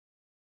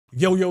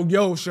Yo, yo,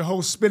 yo, it's your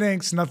host, Spit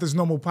Inks, Nothing's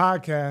Normal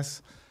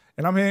Podcast.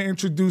 And I'm here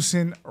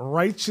introducing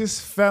Righteous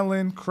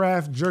Felon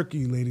Craft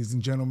Jerky, ladies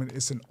and gentlemen.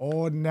 It's an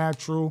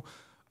all-natural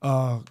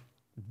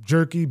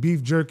jerky,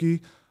 beef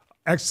jerky,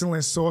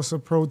 excellent source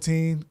of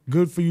protein,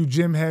 good for you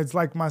gym heads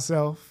like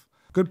myself,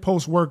 good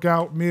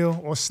post-workout meal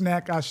or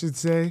snack, I should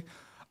say.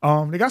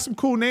 They got some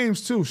cool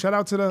names, too. Shout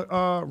out to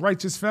the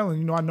Righteous Felon.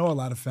 You know, I know a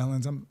lot of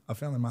felons. I'm a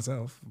felon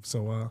myself,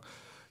 so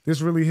this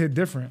really hit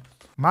different.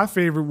 My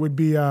favorite would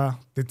be the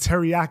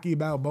Teriyaki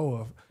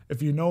Balboa.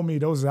 If you know me,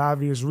 those are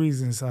obvious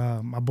reasons.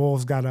 My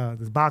boys got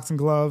the boxing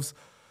gloves.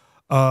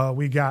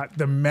 We got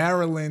the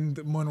Maryland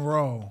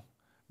Monroe.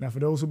 Now, for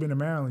those who've been to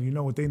Maryland, you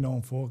know what they're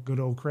known for, good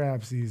old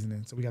crab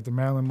seasoning. So we got the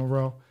Maryland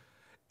Monroe.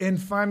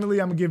 And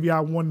finally, I'm going to give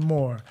y'all one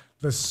more,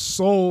 the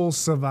Soul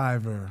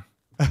Survivor.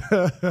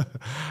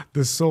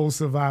 The Soul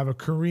Survivor,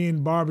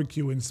 Korean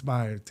barbecue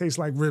inspired. Tastes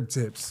like rib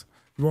tips.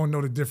 You won't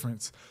know the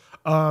difference.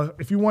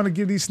 If you want to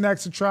give these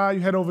snacks a try, you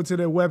head over to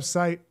their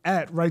website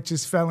at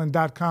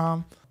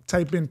righteousfelon.com.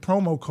 Type in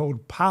promo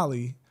code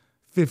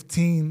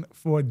POLY15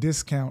 for a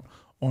discount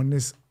on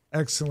this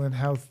excellent,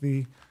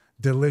 healthy,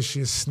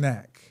 delicious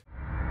snack.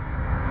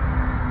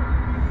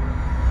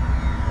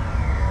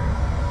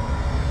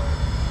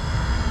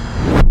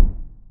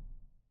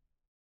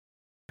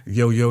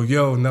 Yo, yo,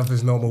 yo,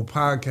 Nothing's Normal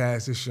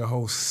Podcast. It's your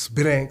host,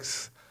 Spit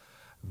Inks,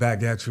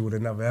 back at you with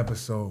another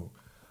episode.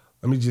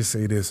 Let me just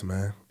say this,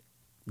 man.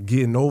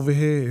 Getting over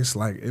here,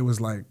 it was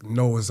like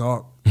Noah's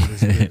Ark,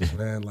 this bitch,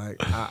 man. Like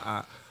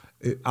I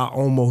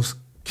almost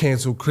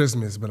canceled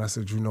Christmas, but I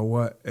said, you know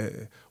what?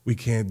 We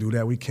can't do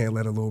that. We can't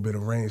let a little bit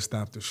of rain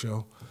stop the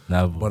show.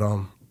 Never. But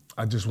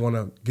I just want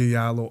to give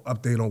y'all a little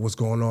update on what's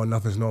going on.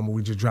 Nothing's Normal.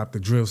 We just dropped the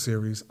drill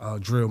series.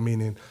 Drill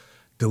meaning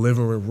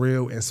delivering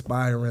real,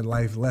 inspiring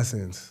life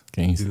lessons.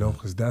 You know,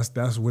 because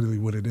that's really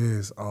what it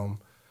is. A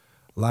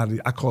lot of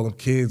I call them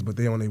kids, but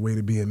they on their way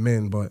to being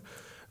men. But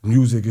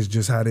music is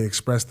just how they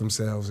express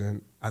themselves,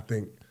 and I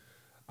think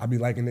I be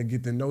liking to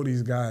get to know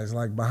these guys,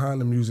 like behind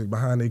the music,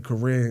 behind their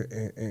career,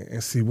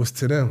 and see what's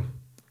to them.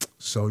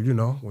 So, you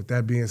know, with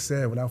that being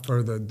said, without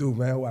further ado,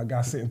 man, who I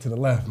got sitting to the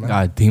left, man?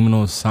 Got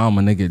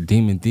DEMONOSAMA, nigga.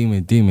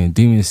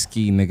 Demon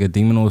ski, nigga.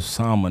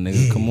 DEMONOSAMA,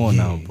 nigga. Yeah, Come on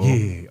now, bro.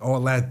 Yeah,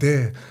 all that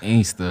there.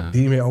 Insta.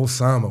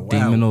 DEMONOSAMA, wow.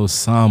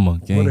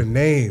 DEMONOSAMA, gang. What a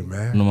name,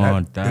 man.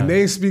 The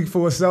name speak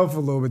for itself a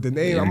little bit. The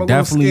name, I'm a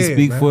little scared, definitely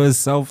speak man. for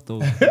itself,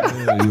 though.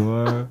 Yeah, you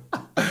are.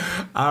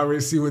 I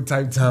already see what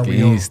type time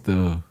we on.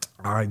 Insta.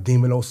 All right,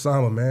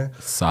 DEMONOSAMA, man.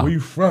 South. Where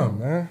you from,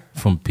 man?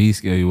 From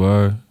Peekskill, you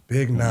are.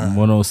 Big 9.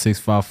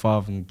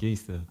 10655 in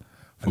Gangsta.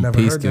 I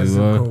never heard that zip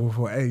code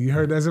before. Hey, you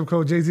heard that zip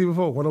code, Jay-Z,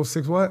 before?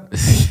 106 what?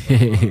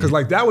 Because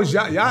like that was,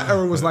 y'all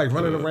era was like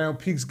running around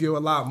Peekskill a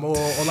lot more,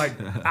 or like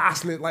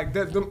Oslin, like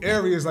that, them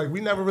areas, like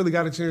we never really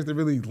got a chance to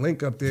really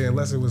link up there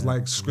unless it was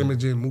like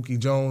scrimmaging Mookie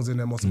Jones and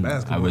them on some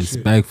basketball I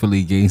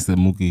respectfully Gangsta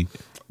Mookie.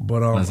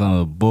 But that's on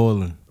the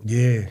balling.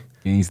 Yeah.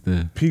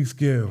 Gangsta.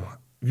 Peekskill,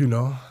 you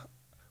know,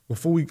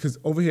 because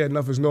over here at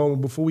Nothing's Normal,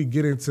 before we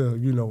get into,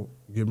 you know,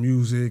 your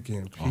music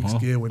and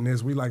Peekskill and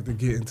this, we like to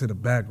get into the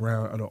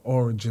background of the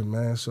origin,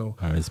 man. So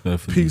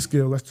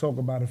Peekskill, let's talk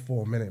about it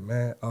for a minute,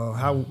 man.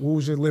 What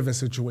was your living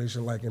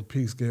situation like in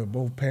Peekskill?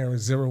 Both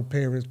parents, zero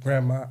parents,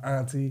 grandma,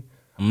 auntie?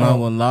 I'm not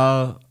gonna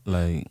lie,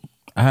 like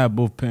I had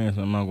both parents,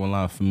 I'm not gonna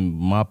lie. For me,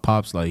 my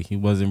pops, like he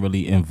wasn't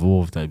really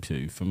involved type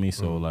shit for me.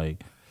 So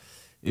like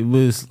it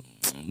was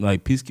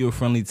like Peekskill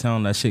friendly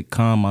town, that shit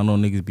calm. I know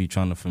niggas be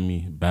trying to, for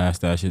me, bash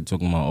that shit,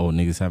 talking about, oh,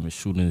 niggas having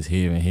shootings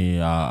here and here.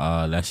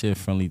 That shit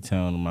friendly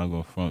town, I'm not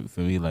gonna front.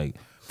 For me, like,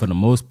 for the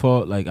most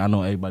part, like, I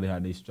know everybody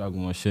had they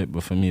struggle and shit,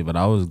 but for me,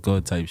 I was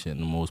good type shit in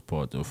the most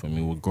part, though. For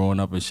me, with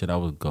growing up and shit, I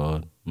was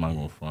good. I'm not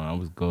gonna front. I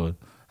was good.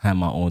 I had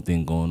my own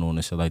thing going on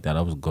and shit like that.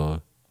 I was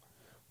good.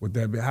 With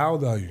that, how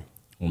old are you?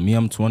 Well, me,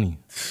 I'm 20.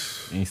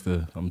 I'm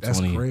 20. That's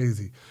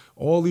crazy.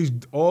 All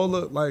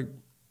the, like,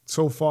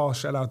 so far,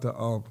 shout out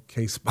to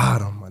K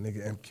Spot'em, my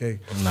nigga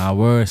MK. Nah,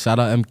 word. Shout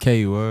out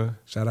MK, word.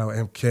 Shout out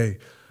MK.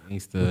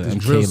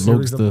 MK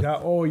looks the.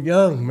 Y'all all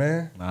young,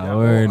 man. Nah,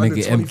 word.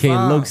 Nigga,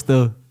 MK looks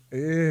the.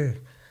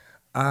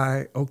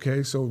 Yeah.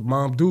 Okay, so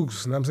Mom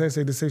Dukes, you know what I'm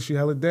saying? Say she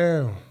held it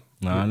down.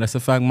 Nah, that's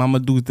a fact. Mama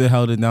Dukes did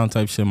held it down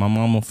type shit. My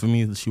mama, for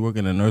me, she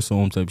working in a nursing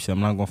home type shit.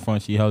 I'm not gonna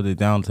front, she held it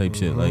down type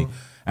shit. Like,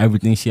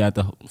 everything she had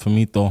to, for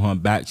me, throw her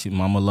back.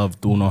 Mama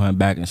loved throwing on her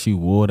back, and she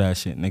wore that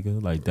shit,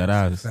 nigga. Like, that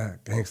ass.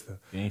 Gangster.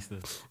 Gangster.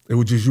 It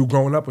was just you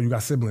growing up, or you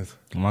got siblings?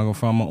 I'm not gonna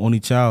front, I'm my only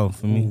child,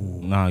 for me.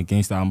 Nah,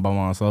 gangster, I'm by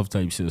myself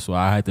type shit. So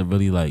I had to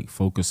really, like,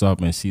 focus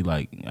up and see,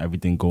 like,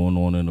 everything going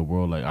on in the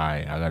world. Like, all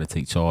right, I gotta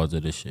take charge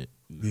of this shit.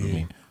 You feel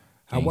me?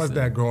 How was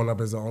that growing up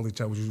as the only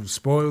child? Was you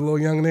spoiled little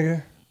young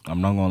nigga? I'm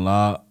not gonna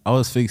lie, I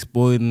was fake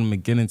spoiled in the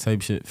beginning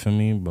type shit for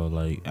me, but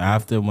like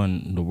after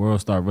when the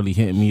world started really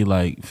hitting me,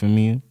 like for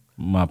me,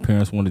 my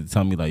parents wanted to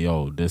tell me like,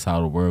 yo, this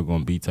how the world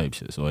gonna be type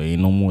shit. So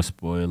ain't no more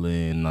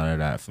spoiling, none of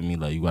that for me.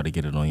 Like you gotta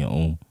get it on your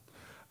own.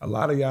 A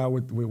lot of y'all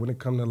when it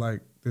come to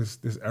like this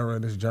era,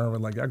 this genre.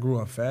 Like I grew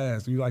up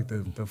fast. You like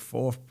the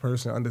fourth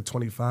person under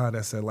 25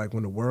 that said like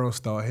when the world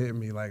started hitting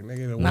me, like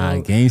nigga, the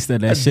world. Gangster,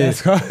 that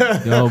shit.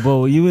 Yo,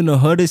 bro, you in the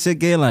hood and shit,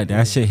 get like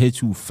that shit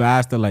hit you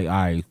faster. Like, all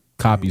right,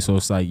 copy. So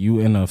it's like you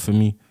in a, for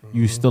me,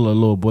 you still a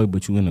little boy,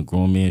 but you in a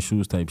grown man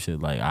shoes type shit.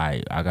 Like, all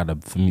right, I gotta,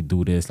 for me,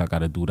 do this. I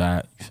gotta do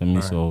that. For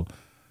me, so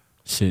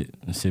shit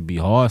be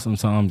hard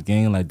sometimes,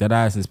 gang. Like that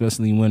ass,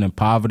 especially when in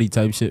poverty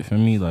type shit. For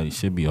me, like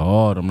shit be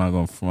hard. I'm not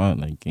gonna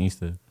front, like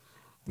gangster.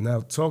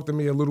 Now, talk to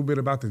me a little bit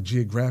about the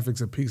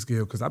geographics of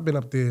Peekskill, because I've been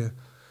up there.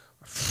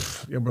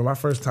 Yeah, bro, my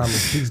first time in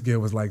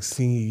Peekskill was like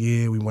senior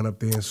year. We went up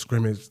there and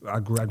scrimmaged. I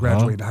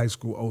graduated high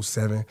school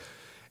 07.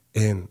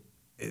 And,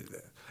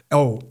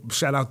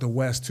 shout out to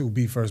West, too,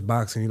 Be First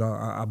Boxing. You know,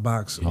 I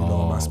box, you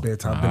know, in my spare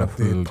time. Been up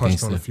there,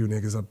 punched on a few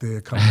niggas up there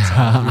a couple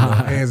times. You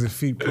know, Hands and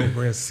Feet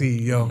program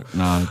CEO.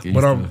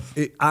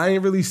 But I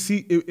ain't really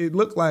see, it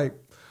looked like,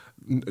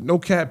 no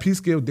cap,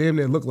 Peekskill damn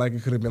near looked like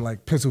it could have been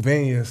like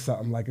Pennsylvania or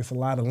something. Like it's a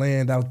lot of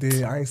land out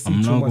there. I ain't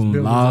see too much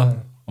buildings.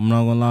 I'm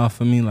not gonna lie,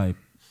 for me, like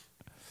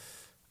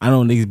I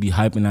know niggas be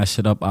hyping that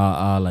shit up,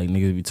 like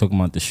niggas be talking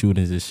about the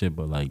shootings and shit,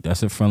 but like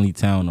that's a friendly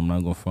town. I'm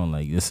not gonna front,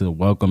 like this is a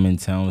welcoming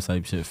town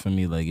type shit for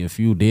me. Like if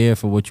you there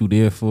for what you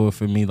there for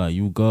me, like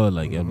you good.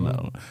 Like as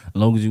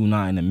long as you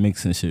not in the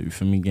mix and shit,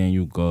 for me, gang,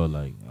 you good.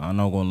 Like I'm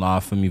not gonna lie,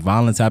 for me,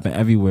 violence happen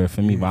everywhere.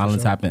 For me,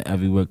 violence happen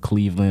everywhere.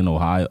 Cleveland,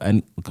 Ohio,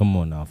 come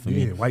on now, for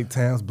me. White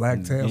towns,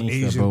 black towns,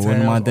 Asian towns, what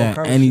about that?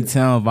 Any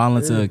town,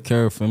 violence will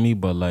occur for me,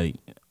 but like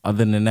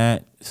other than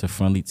that, it's a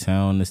friendly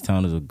town. This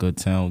town is a good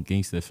town.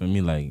 Gangster for me,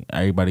 like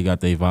everybody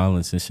got their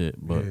violence and shit.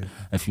 But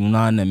if you're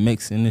not in the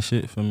mix in this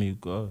shit, for me, you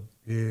good.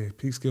 Yeah,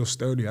 Peekskill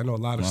sturdy. I know a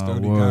lot of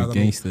sturdy guys.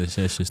 Gangster, that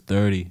shit's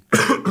sturdy.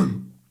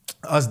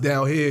 Us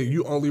down here,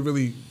 you only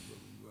really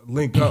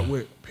link up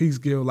with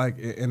Peekskill like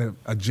in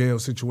a jail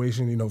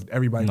situation. You know,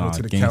 everybody go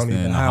to the county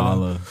and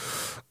holler.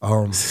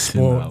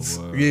 Sports.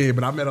 Yeah,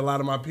 but I met a lot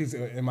of my peeps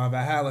in my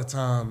Valhalla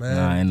time, man.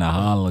 Nah, in the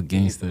holler,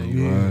 gangster.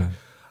 Yeah.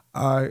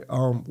 All right,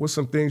 what's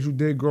some things you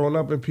did growing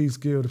up in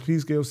Peekskill? The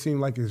Peekskill seemed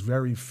like it's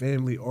very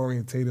family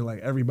orientated. Like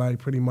everybody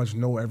pretty much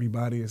know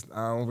everybody.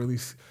 I don't really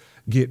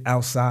get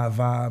outside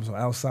vibes or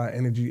outside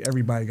energy.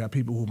 Everybody got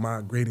people who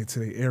migrated to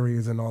their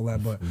areas and all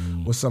that. But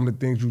what's some of the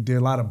things you did?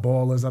 A lot of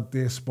ballers up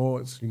there,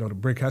 sports. You know, the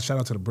brick house. Shout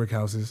out to the brick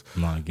houses.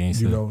 Nah,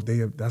 gangster. You know,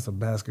 that's a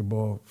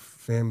basketball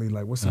family.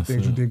 Like, what's some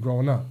things you did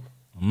growing up?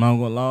 I'm not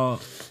gonna lie.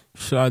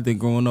 Shit I did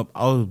growing up,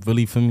 I was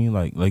really, for me,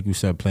 like you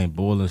said, playing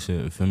ball and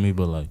shit for me.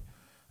 But like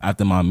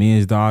after my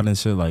mans died and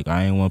shit, like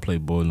I ain't want to play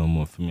ball no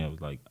more. For me,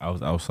 I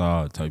was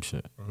outside type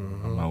shit.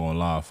 I'm not gonna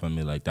lie, for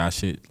me, like that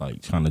shit,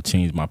 like trying to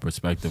change my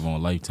perspective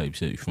on life type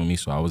shit. For me,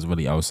 so I was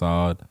really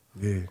outside.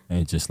 Yeah.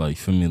 And just like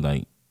for me,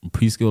 like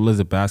Peekskill is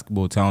a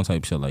basketball town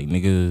type shit. Like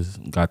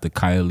niggas got the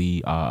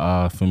Kylie,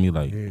 for me,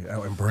 like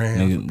out in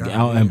Brand,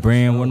 out in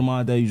Brand. One of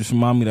my days, you just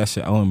remind me that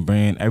shit out in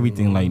Brand.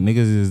 Everything like niggas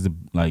is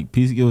like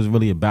Peekskill is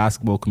really a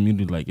basketball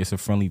community. Like it's a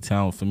friendly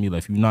town for me.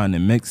 Like if you're not in the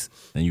mix,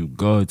 then you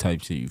good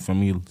type shit. You feel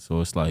me?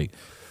 So it's like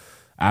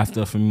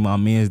after for me, my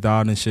mans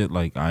died and shit.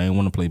 Like I ain't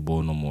want to play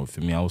ball no more.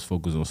 For me, I was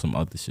focused on some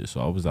other shit.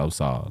 So I was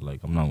outside. Like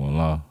I'm not gonna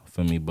lie,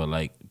 for me. But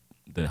like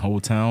the whole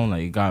town,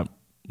 like it got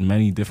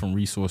many different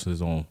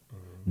resources on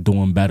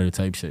doing better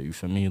type shit. You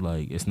feel me?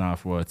 Like it's not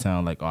for a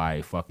town like, all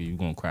right, fuck it, you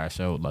gonna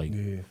crash out. Like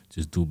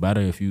just do better.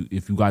 If you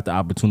got the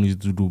opportunity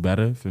to do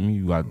better, for me,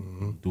 you got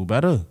to do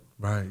better.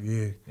 Right,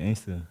 yeah.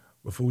 Gangster.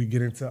 Before we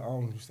get into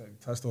you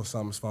touched on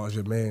something as far as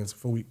your mans.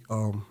 Before we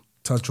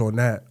touch on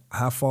that,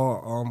 how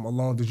far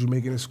along did you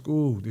make it in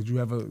school? Did you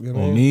ever, you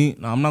know? Me?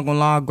 No, I'm not gonna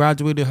lie, I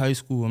graduated high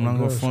school. I'm not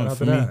gonna front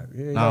for me.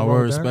 Yeah,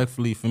 word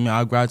respectfully for me.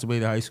 I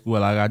graduated high school.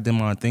 Like I did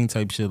my thing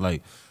type shit.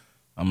 Like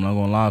I'm not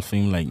gonna lie for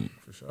me.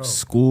 Like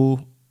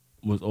school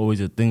was always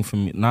a thing for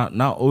me. Not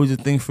always a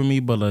thing for me,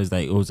 but it's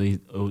like it was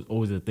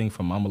always a thing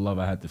for Mama Love.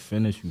 I had to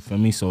finish. You feel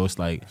me? So it's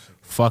like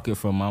fuck it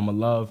for Mama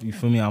Love. You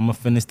feel me? I'ma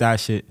finish that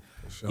shit.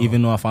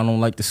 Even though if I don't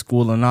like the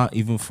school or not,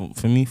 even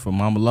for me, for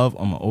Mama Love,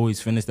 I'ma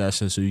always finish that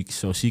shit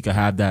so she could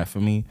have that for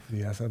me.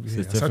 Yeah,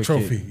 that's her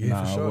trophy.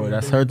 Yeah, for sure.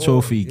 That's her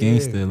trophy,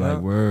 gangster. Like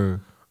word.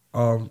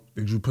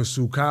 Did you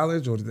pursue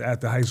college or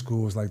after high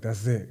school it was like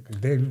that's it? Cause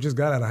damn, you just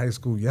got out of high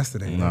school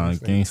yesterday. Nah,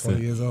 gangster.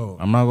 20 years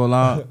old. I'm not gonna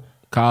lie.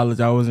 College,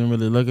 I wasn't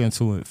really looking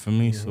into it for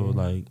me. So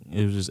like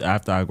it was just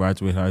after I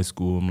graduated high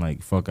school, I'm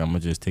like, fuck, I'm gonna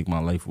just take my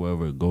life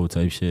wherever it go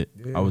type shit.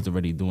 I was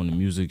already doing the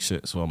music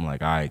shit, so I'm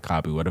like, all right,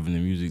 copy whatever the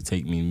music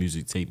take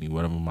me,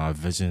 whatever my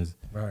visions.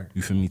 Right.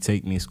 You feel me?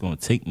 Take me, it's gonna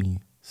take me.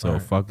 So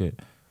fuck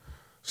it.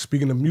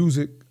 Speaking of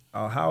music,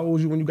 how old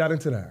was you when you got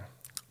into that?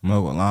 I'm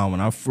not gonna lie,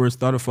 when I first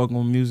started fucking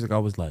with music, I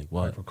was like,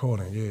 what? Like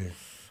recording, yeah.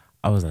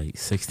 I was like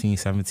 16,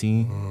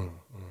 17.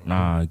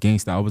 Nah,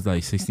 gangsta, I was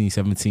like 16,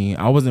 17.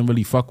 I wasn't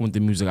really fucking with the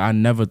music. I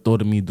never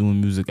thought of me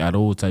doing music at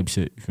all type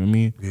shit. You feel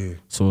me? Yeah.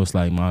 So it's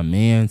like my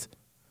mans,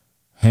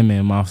 him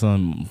and my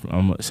son,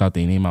 I'm gonna shout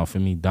their name out for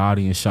me,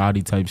 Dottie and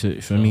Shoddy type shit.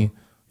 You feel me?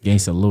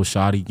 Gangsta, Lil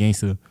Shoddy,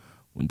 gangsta.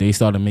 When they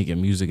started making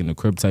music in the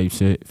crib type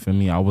shit, for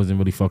me, I wasn't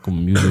really fucking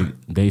with music.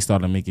 They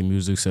started making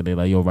music, so they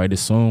like, yo, write a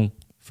song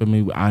For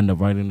me, I end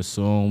up writing the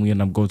song. We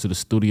end up going to the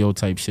studio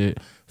type shit.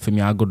 For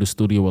me, I go to the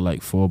studio with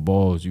like 4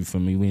 balls. You feel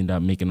me? We end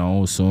up making our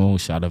own song,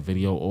 shot a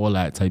video, all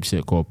that type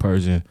shit called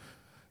Persian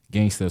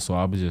Gangster. So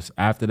I was just,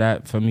 after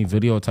that, for me,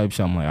 video type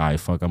shit, I'm like, all right,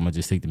 fuck, I'm gonna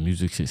just take the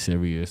music shit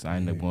serious. I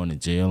end up going to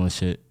jail and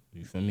shit.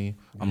 You feel me?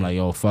 I'm like,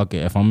 yo, fuck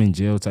it. If I'm in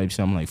jail type shit,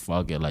 I'm like,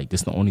 fuck it. Like,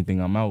 this the only thing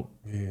I'm out.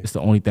 It's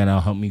the only thing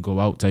that'll help me go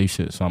out type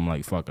shit. So I'm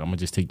like, fuck, I'm gonna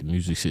just take the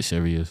music shit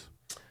serious.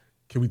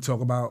 Can we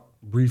talk about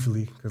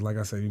briefly? Because like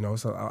I said, you know,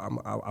 so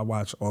I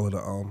watch all of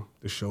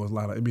the shows.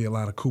 It'd be a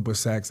lot of Cooper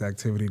Sacks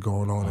activity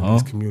going on in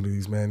these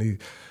communities, man.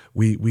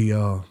 We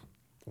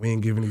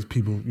ain't giving these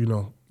people, you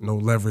know, no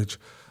leverage.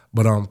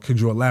 But could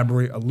you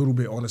elaborate a little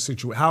bit on the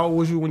situation? How old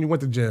was you when you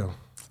went to jail?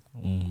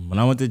 When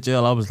I went to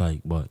jail, I was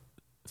like, what,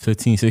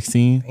 15,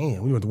 16?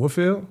 Damn, we went to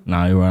Woodfield?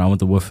 Nah, you're right. I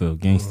went to Woodfield,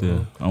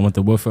 gangster. I went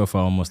to Woodfield for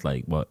almost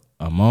like, what,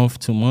 a month,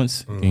 2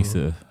 months?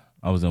 Gangster.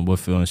 I was in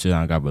Woodfield and shit,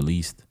 and I got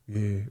released.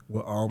 Yeah.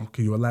 Well,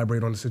 can you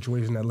elaborate on the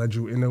situation that led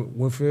you into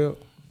Woodfield?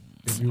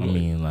 I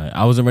mean, like,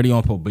 I was already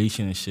on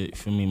probation and shit.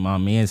 For me, my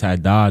mans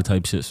had died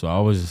type shit. So I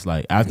was just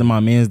like, after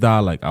my mans died,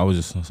 like, I was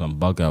just on some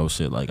bug out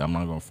shit. Like, I'm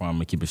not gonna front, I'm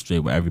gonna keep it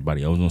straight with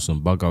everybody. I was on some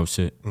bug out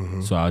shit.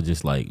 So I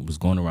just like was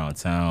going around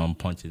town,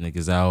 punching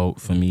niggas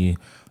out for me,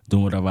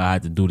 doing whatever I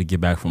had to do to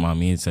get back from my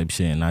mans type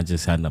shit. And I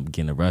just ended up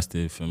getting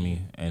arrested for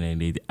me. And then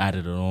they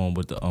added it on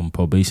with the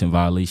probation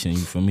violation, you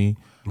feel me?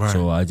 Right.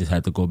 So I just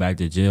had to go back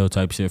to jail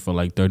type shit for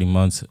like 30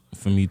 months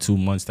for me, 2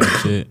 months type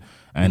shit.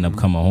 I ended up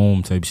coming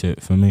home type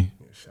shit for me.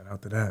 Shout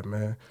out to that,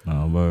 man.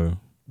 Nah, word.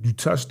 You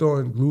touched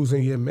on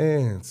losing your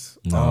mans.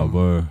 Nah,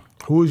 word.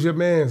 Who was your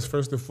mans,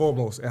 first and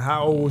foremost? And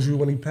how old was you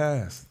when he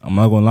passed? I'm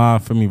not gonna lie,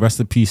 for me, rest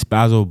in peace,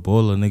 Spazzo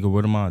Buller, nigga,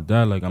 word of my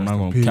dad. Like, I'm not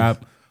gonna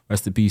cap.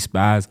 Rest in peace,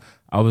 Spaz.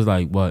 I was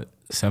like, what,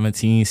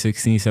 17,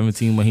 16,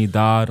 17 when he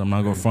died. I'm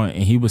not gonna front.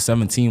 And he was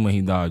 17 when he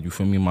died. You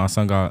feel me? My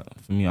son got,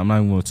 for me, I'm not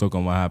even gonna talk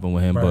on what happened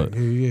with him, but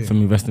for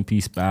me, rest in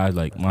peace, Spaz.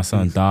 Like, my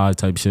son died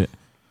type shit.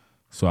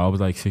 So I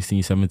was like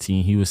 16,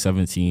 17. He was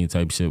 17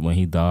 type shit when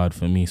he died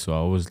for me. So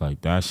I was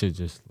like, that shit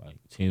just like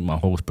changed my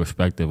whole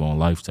perspective on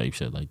life type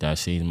shit. Like, that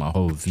changed my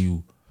whole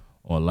view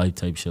on life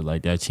type shit.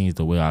 Like, that changed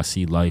the way I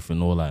see life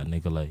and all that,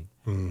 nigga. Like,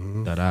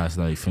 that ass,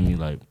 like, for me,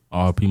 like,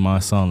 RP my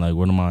son, like,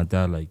 word of my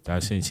dad, like,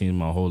 that shit changed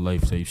my whole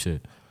life type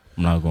shit.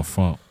 I'm not gonna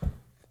front.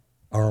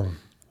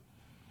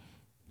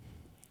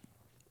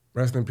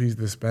 Rest in peace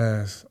to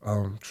Spaz.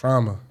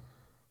 Trauma.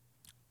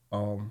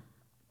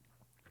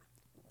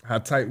 How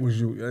tight was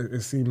you?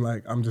 It seemed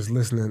like I'm just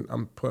listening.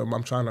 I'm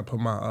trying to put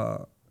my.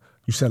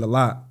 You said a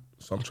lot,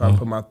 so I'm trying to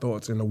put my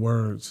thoughts into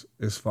words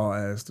as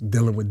far as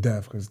dealing with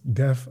death. Because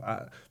death,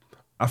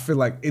 I feel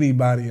like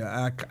anybody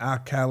our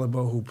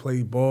caliber who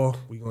played ball,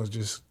 we gonna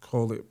just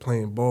call it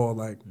playing ball.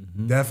 Like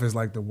death is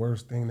like the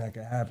worst thing that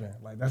can happen.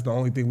 Like that's the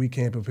only thing we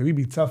can't prepare. We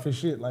be tough as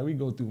shit. Like we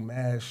go through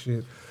mad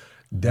shit.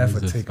 Death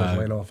will take us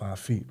right off our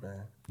feet,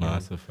 man. Nah,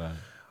 that's a fact.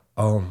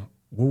 What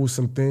were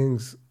some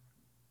things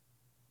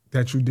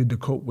that you did to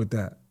cope with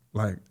that?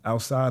 Like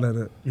outside of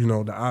the, you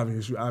know, the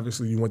obvious.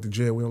 Obviously you went to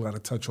jail. We don't got to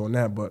touch on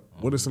that. But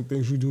what are some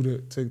things you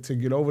do to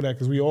get over that?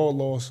 Because we all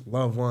lost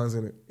loved ones,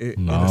 and it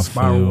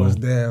spiraled us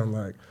down.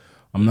 Like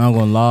I'm not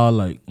gonna lie.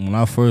 Like when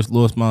I first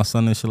lost my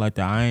son and shit like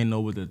that, I ain't know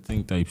what to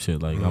think type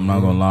shit. Like I'm not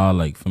gonna lie.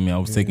 Like for me, I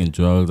was taking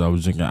drugs. I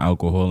was drinking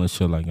alcohol and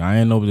shit. Like I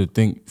ain't know what to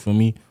think. For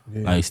me,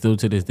 like still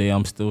to this day,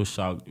 I'm still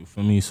shocked.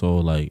 For me, so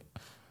like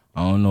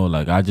I don't know.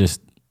 Like I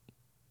just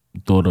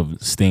thought of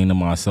staying to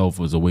myself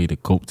was a way to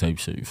cope type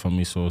shit, you feel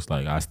me? So it's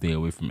like I stay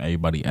away from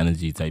everybody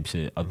energy type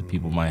shit. Other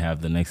people might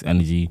have the next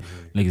energy.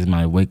 Niggas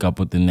might wake up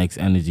with the next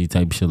energy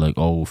type shit. Like,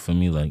 oh, for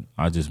me, like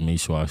I just made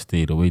sure I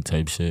stayed away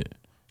type shit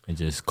and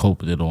just cope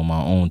with it on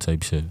my own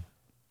type shit.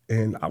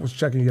 And I was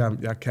checking your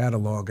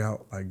catalog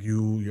out, like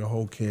your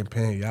whole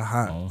campaign, y'all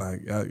hot.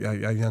 Like y'all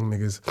young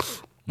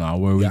niggas. Nah,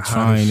 where we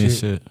trying this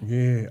shit.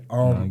 Yeah.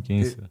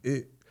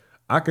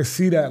 I can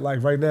see that,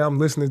 like right now I'm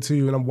listening to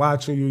you and I'm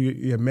watching you,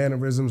 your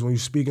mannerisms when you're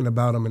speaking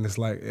about them, and it's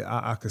like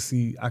I can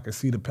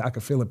feel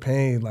the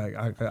pain, like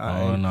I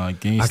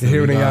can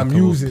hear it in your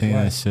music,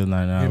 like, shit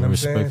like that. You know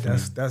what I'm saying?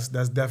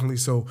 That's definitely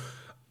so.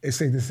 It's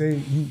safe to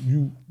say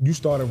you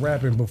started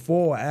rapping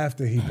before or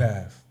after he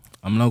passed.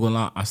 I'm not gonna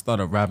lie, I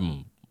started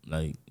rapping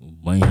like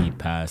when he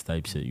passed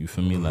type shit. You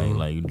feel me?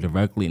 Like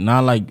directly,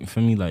 not like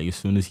for me like as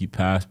soon as he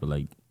passed, but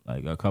like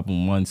a couple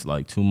months,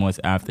 like 2 months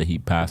after he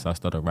passed, I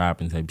started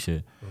rapping type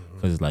shit.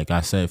 Cause like I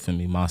said, for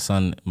me, my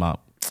son, my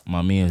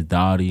man's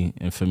Dottie,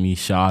 and for me,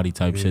 Shawty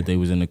type shit. They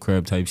was in the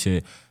crib type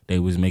shit. They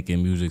was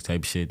making music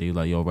type shit. They was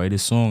like, yo, write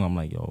this song. I'm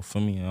like, yo,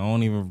 for me, I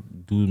don't even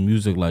do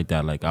music like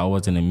that. Like I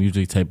wasn't a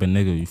music type of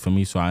nigga, you feel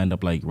me? So I end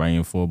up like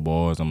writing 4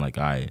 bars. I'm like,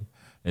 all right.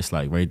 It's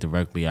like right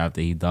directly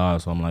after he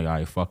died. So I'm like, all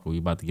right, fuck it, we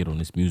about to get on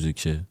this music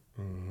shit.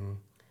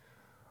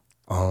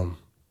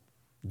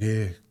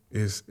 Yeah.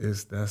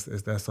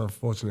 That's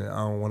unfortunate. I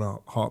don't want to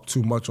harp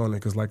too much on it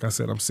because, like I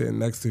said, I'm sitting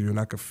next to you and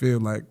I can feel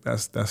like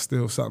that's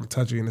still something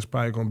touchy, and it's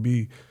probably gonna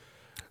be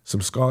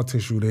some scar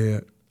tissue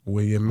there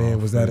where your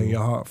man was that in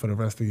your heart for the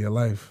rest of your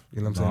life.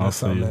 You know what I'm saying? That's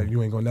something that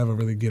you ain't gonna never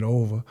really get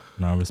over.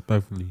 Nah,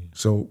 respectfully.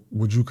 So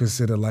would you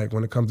consider, like,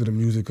 when it comes to the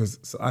music,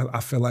 because I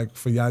feel like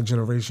for y'all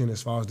generation,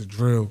 as far as the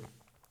drill,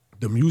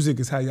 the music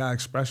is how y'all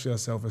express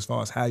yourself as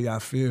far as how y'all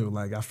feel.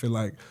 Like, I feel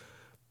like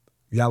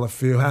y'all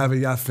feel however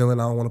y'all feeling.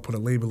 I don't want to put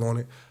a label on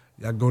it.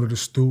 Y'all go to the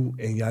stew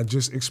and y'all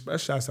just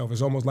express yourself.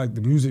 It's almost like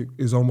the music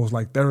is almost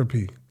like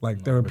therapy,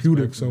 like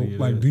therapeutic. So,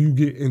 like, do you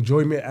get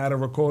enjoyment out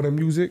of recording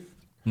music?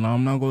 No,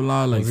 I'm not gonna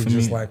lie. Like, or is for it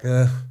just me, like,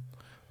 I'm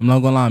not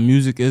gonna lie.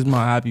 Music is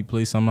my happy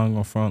place. I'm not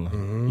gonna front.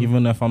 Like,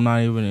 even if I'm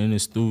not even in the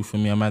studio, for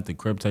me, I'm at the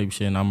crib type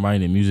shit and I'm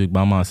writing music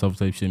by myself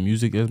type shit.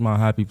 Music is my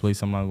happy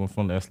place. I'm not gonna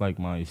front. That's like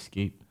my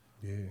escape.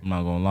 Yeah. I'm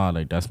not gonna lie.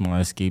 Like, that's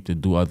my escape to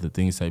do other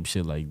things type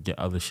shit. Like, get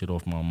other shit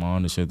off my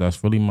mind and shit.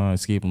 That's really my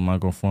escape. I'm not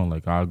gonna front.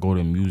 Like, I go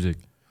to music.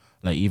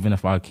 Like, even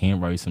if I can't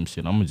write some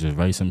shit, I'm gonna just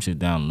write some shit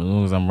down. As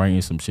long as I'm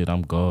writing some shit,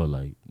 I'm good.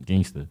 Like,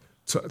 gangster.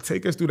 So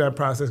take us through that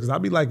process, because I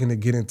be liking to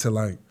get into,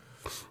 like,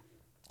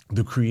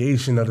 the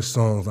creation of the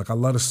songs. Like, I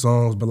love the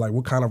songs, but, like,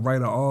 what kind of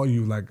writer are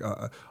you? Like,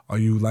 are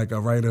you like a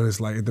writer? It's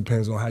like, it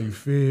depends on how you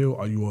feel.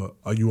 Are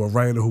you a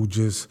writer who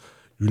just,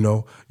 you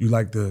know, you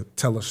like to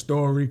tell a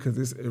story?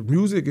 Because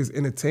music is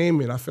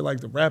entertainment. I feel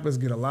like the rappers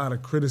get a lot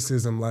of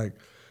criticism, like,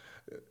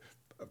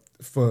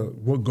 for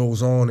what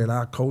goes on in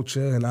our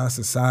culture and our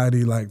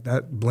society. Like,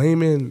 that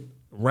blaming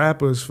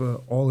rappers for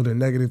all of the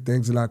negative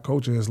things in our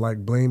culture is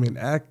like blaming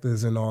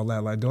actors and all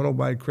that. Like, don't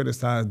nobody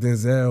criticize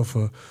Denzel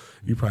for,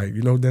 you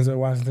know who Denzel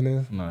Washington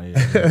is? No,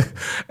 yeah.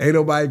 Ain't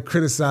nobody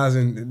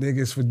criticizing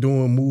niggas for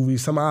doing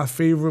movies. Some of our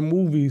favorite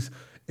movies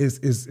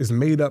is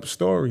made up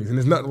stories, and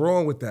there's nothing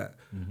wrong with that.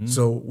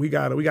 So we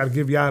gotta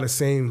give y'all the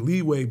same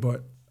leeway.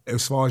 But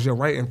as far as your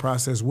writing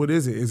process, what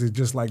is it? Is it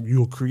just like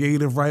you're a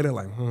creative writer?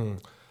 Like, I'm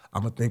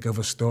gonna think of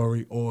a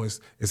story, or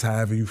it's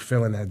however you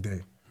feeling that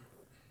day?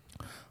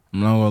 I'm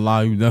not gonna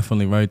lie, you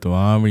definitely right though.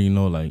 I already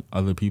know, like,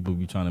 other people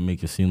be trying to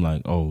make it seem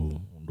like, oh,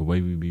 the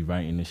way we be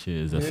writing this shit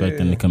is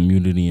affecting the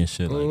community and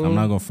shit. Like, I'm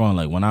not gonna front.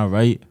 Like, when I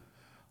write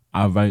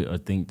a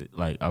thing that,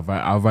 like,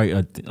 I write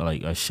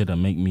a shit that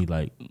make me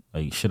like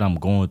shit I'm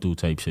going through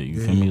type shit.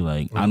 You feel me?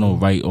 Like, I don't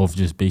write off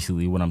just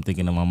basically what I'm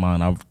thinking in my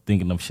mind. I'm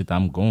thinking of shit that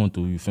I'm going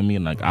through. You feel me?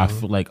 And, like, I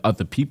feel like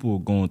other people are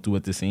going through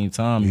at the same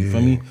time. You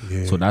feel me?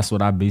 Yeah. So that's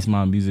what I base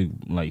my music,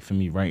 like, for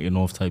me, writing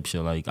off type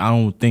shit. Like, I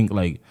don't think,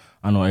 like,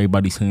 I know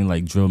everybody's saying,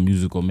 like, drill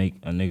music will make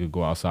a nigga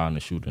go outside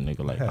and shoot a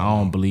nigga. Like, I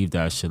don't believe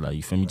that shit. Like,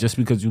 you feel me? Just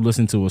because you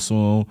listen to a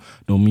song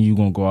don't mean you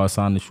gonna go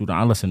outside and shoot.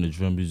 I listen to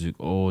drill music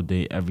all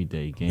day, every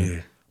day, gang.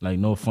 Yeah. Like,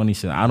 no funny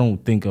shit. I don't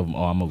think of,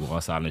 I'm gonna go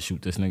outside and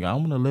shoot this nigga.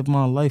 I'm gonna live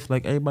my life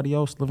like everybody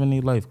else living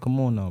their life. Come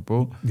on now,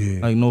 bro. Yeah.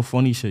 Like, no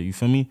funny shit, you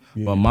feel me?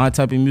 Yeah. But my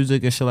type of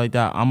music and shit like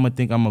that, I'm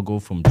gonna go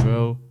from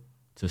drill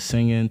to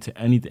singing to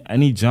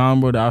any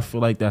genre that I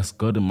feel like that's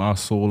good in my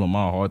soul and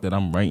my heart that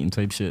I'm writing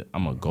type shit,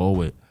 I'm gonna go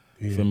with.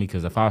 You feel me?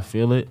 Because if I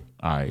feel it,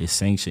 all right, it's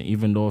sanctioned.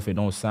 Even though if it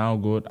don't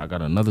sound good, I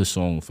got another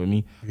song for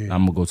me. Yeah.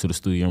 I'm gonna go to the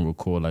studio and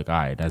record, like, all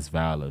right, that's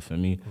valid for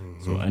me.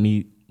 So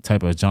any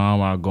type of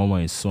genre I go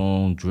in,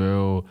 song,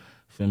 drill,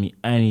 feel me,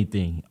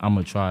 anything, I'm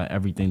gonna try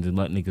everything to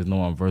let niggas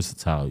know I'm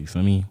versatile. You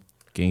feel me?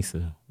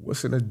 Gangster.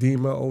 What's in the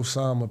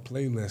DEMONOSAMA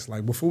playlist?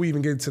 Like, before we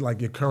even get to, like,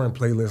 your current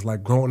playlist,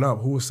 like, growing up,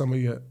 who were some of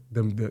your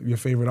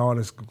favorite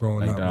artists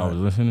growing up? That I was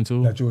listening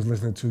to? That you was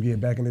listening to, yeah,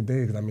 back in the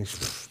day? Because, I mean,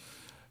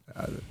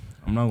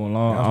 I'm not gonna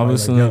lie. I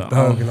was listening to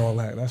Thug and all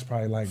that. That's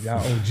probably like y'all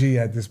OG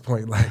at this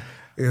point. Like,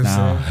 you know what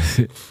I'm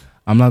saying?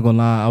 I'm not gonna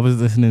lie. I was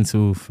listening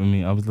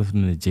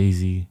to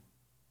Jay-Z.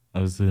 I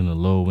was listening to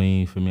Lil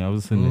Wayne. For me, I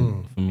was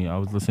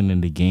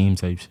listening to Game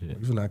type shit. You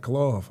was in that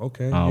cloth,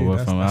 okay? I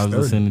was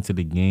listening to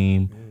The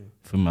Game.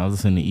 For me, I was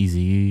listening to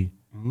Eazy-E.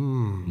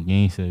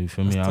 Game shit. You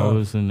feel me? I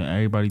was listening to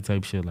everybody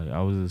type shit. Like,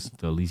 I was listening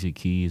to Alicia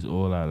Keys,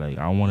 all that. Like,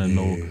 I want to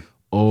know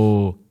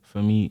all,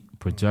 for me,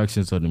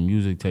 projections of the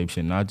music type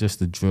shit, not just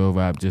the drill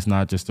rap,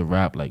 not just the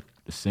rap, like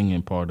the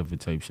singing part of it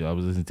type shit. I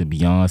was listening to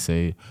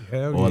Beyonce,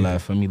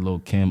 that for me, Lil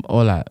Kim,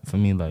 all that for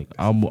me. Like,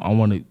 I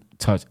want to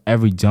touch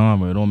every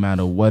genre. It don't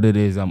matter what it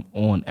is. I'm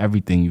on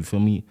everything. You feel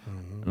me?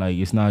 Like,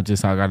 it's not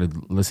just I gotta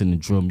listen to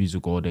drill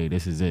music all day.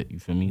 This is it. You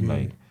feel me?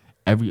 Like,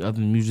 every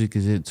other music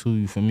is it too.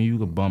 You feel me? You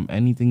can bump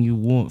anything you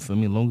want. For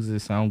me, as long as it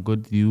sound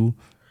good to you,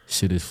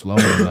 shit is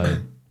flowing. Like,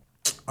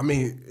 I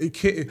mean, it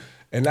can't.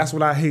 And that's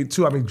what I hate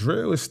too. I mean,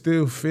 drill is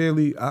still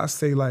fairly, I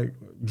say, like,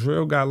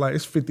 drill got like,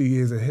 it's 50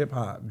 years of hip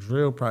hop.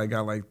 Drill probably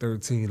got like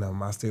 13 of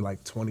them. I say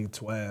like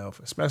 2012,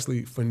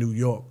 especially for New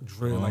York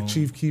drill. Like,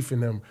 Chief Keef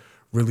and them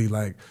really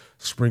like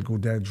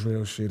sprinkled that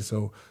drill shit.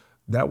 So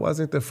that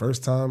wasn't the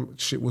first time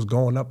shit was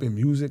going up in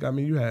music. I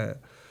mean, you had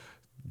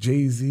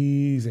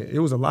Jay-Z's, and it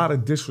was a lot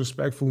of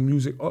disrespectful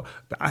music.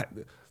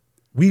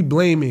 We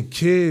blaming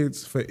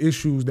kids for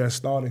issues that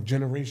started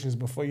generations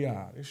before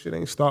y'all. This shit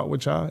ain't start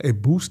with y'all.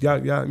 It boosts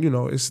y'all, you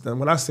know, it's,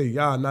 when I say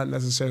y'all, not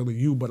necessarily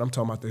you, but I'm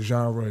talking about the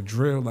genre of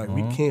drill. Like,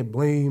 we can't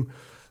blame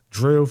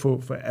drill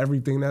for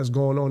everything that's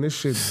going on. This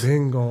shit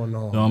been going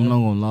on. No, I'm not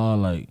gonna lie,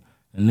 like,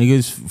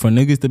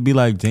 Niggas to be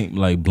like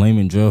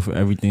blaming drill for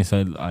everything.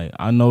 So like,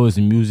 I know it's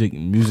music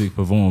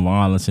performing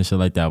violence and shit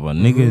like that, but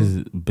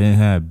niggas been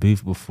had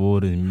beef before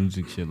this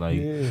music shit.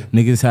 Like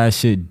niggas had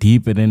shit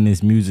deeper than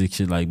this music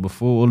shit. Like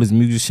before all this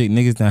music shit,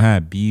 niggas done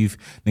had beef.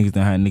 Niggas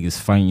done had niggas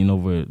fighting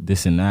over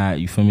this and that.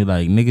 You feel me?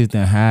 Like niggas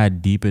done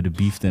had deeper the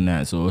beef than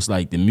that. So it's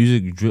like the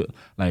music drill,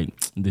 like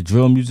the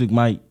drill music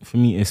might for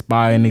me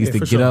inspire niggas to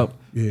get up.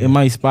 Yeah. It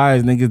might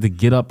inspire niggas to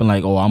get up and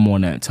like, oh, I'm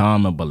on that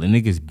time. But the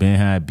niggas been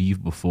had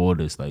beef before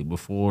this. Like,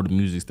 before the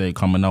music started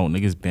coming out,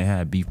 niggas been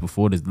had beef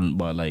before this.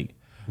 But, like,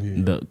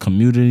 the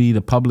community,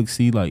 the public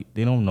see, like,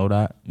 they don't know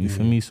that. You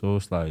feel me? So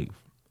it's like,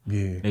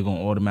 they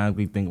gonna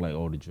automatically think, like,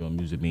 oh, the drill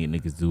music made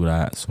niggas do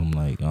that. So I'm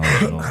like,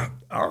 I don't know.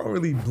 I don't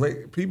really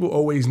blame. People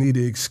always need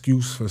an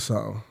excuse for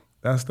something.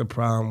 That's the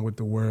problem with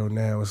the world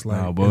now. It's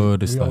like, we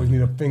always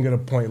need a finger to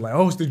point. Like,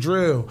 oh, it's the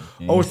drill.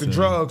 Oh, it's the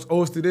drugs.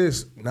 Oh, it's the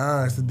this.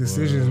 Nah, it's the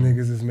decisions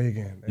niggas is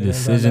making.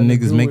 Decision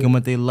niggas making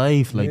with their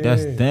life. Like,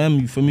 that's them.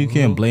 You feel me? You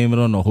can't blame it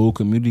on the whole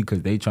community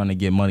because they trying to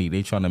get money.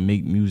 They trying to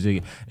make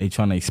music. They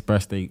trying to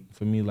express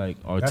for me, like,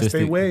 artistic. That's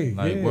their way.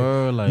 Like,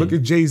 word. Like, look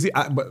at Jay-Z.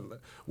 But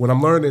what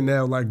I'm learning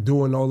now, like,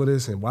 doing all of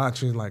this and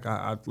watching, like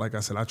I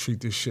said, I treat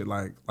this shit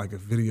like a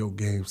video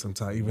game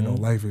sometimes. Even though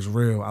life is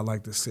real, I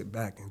like to sit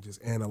back and just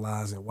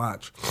analyze and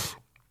watch.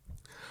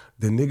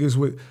 The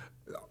niggas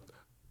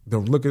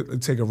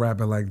take a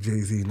rapper like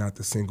Jay-Z, not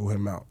to single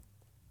him out.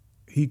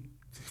 He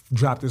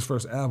dropped his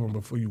first album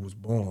before you was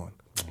born.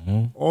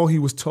 All he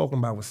was talking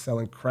about was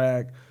selling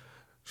crack,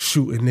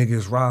 shooting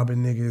niggas, robbing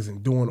niggas,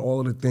 and doing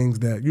all of the things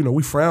that, you know,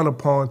 we frown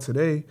upon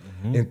today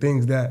and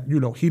things that, you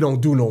know, he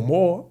don't do no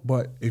more.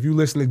 But if you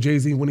listen to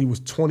Jay-Z when he was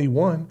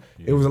 21,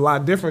 it was a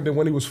lot different than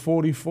when he was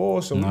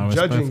 44. So we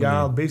judging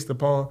y'all based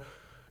upon,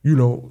 you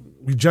know,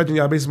 we judging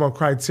y'all based upon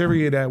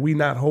criteria that we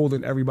not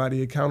holding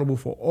everybody accountable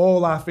for.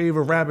 All our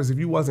favorite rappers, if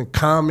you wasn't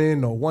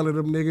Common or one of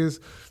them niggas,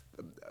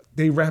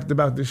 they rapped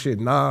about this shit.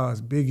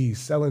 Nas, Biggie,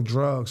 selling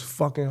drugs,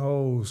 fucking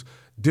hoes,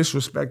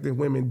 disrespecting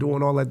women,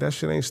 doing all that. That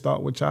shit ain't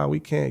start with y'all. We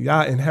can't.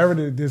 Y'all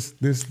inherited this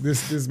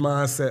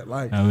mindset,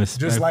 like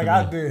just like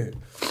I did.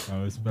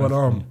 But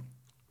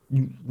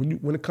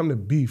when it come to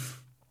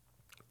beef,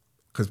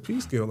 because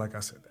P-Skill, like I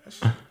said, that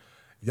shit,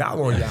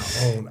 y'all on y'all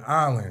own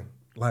island.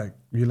 Like,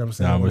 you know what I'm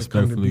saying? When it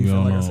come to beef,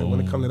 and like I said,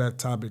 when it come to that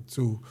topic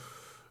too,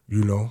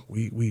 you know,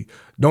 we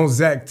don't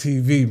Zach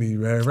TV me,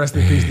 man. Rest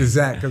in peace to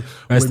Zach.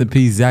 Rest in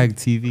peace, Zach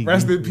TV.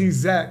 Rest in peace,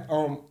 Zach.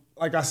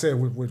 Like I said,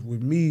 with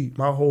me,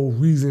 my whole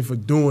reason for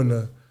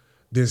doing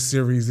this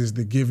series is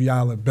to give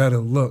y'all a better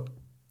look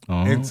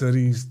into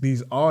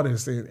these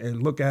artists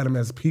and look at them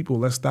as people.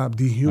 Let's stop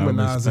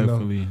dehumanizing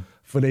them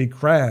for their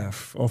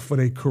craft or for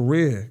their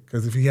career.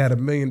 Because if he had $1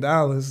 million,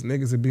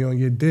 niggas would be on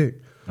your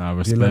dick. You know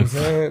what I'm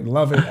saying?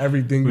 Loving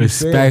everything you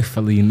say.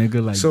 Respectfully,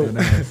 nigga. Like, so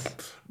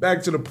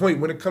back to the point,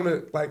 when it comes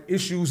to like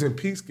issues in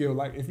P-Skill,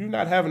 like if you're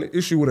not having an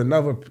issue with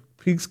another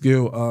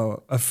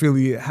P-Skill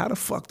affiliate, how the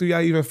fuck do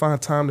y'all even find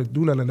time to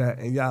do none of that?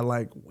 And y'all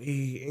like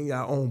way in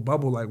y'all own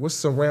bubble? Like, what's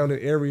surrounding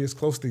areas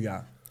close to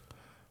y'all?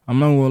 I'm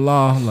not gonna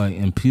lie, like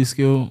in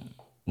P-Skill,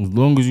 as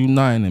long as you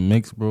not in the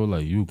mix, bro,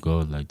 like you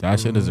good. Like that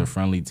shit is a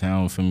friendly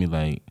town for me.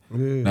 Like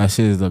that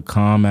shit is a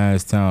calm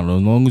ass town.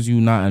 As long as you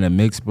not in the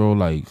mix, bro,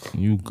 like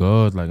you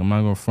good. Like I'm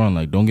not gonna front.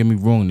 Like don't get me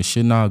wrong, this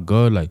shit not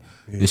good. Like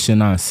this shit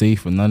not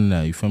safe or none of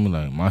that. You feel me?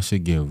 Like my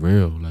shit get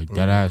real. Like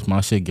that ass,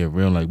 my shit get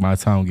real. Like my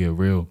town get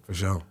real. For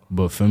sure.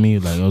 But for me,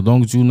 like as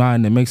long as you not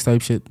in the mix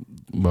type shit,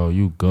 bro,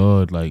 you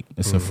good. Like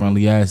it's a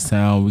friendly ass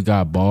town. We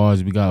got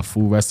bars, we got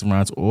food,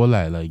 restaurants, all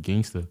that. Like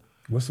gangster.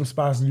 What some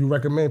spots do you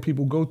recommend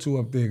people go to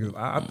up there? Cause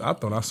I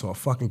thought I saw a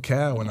fucking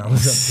cow when I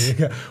was up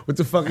there. What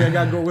the fuck y'all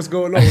got going? What's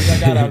going on? What y'all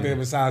got out there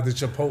besides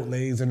the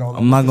Chipotles and all that?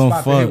 I'm not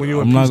gonna fuck.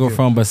 I'm not gonna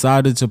front.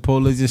 Besides the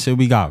Chipotles and shit,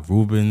 we got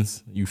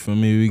Rubens. You feel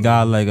me? We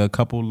got like a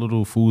couple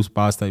little food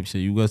spots type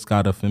shit. You guys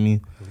gotta feel me?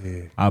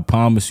 Yeah. I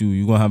promise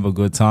you gonna have a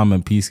good time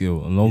in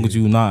P-Skill. As long as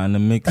you not in the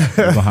mix,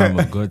 you gonna have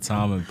a good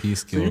time in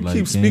P-Skill. So you like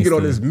keep speaking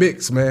on this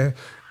mix, man.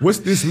 What's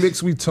this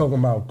mix we talking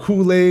about?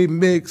 Kool-Aid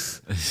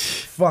mix,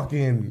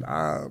 fucking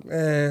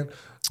man,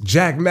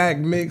 Jack Mac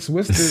mix.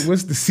 What's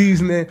the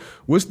seasoning?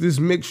 What's this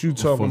mix you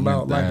talking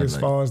about? Like as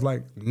far as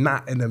like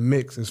not in the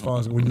mix, as far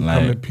as when you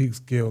come to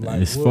P-Skill.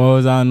 Like as far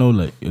as I know,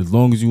 like as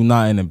long as you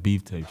not in the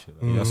beef type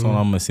shit. Like, that's all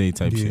I'm gonna say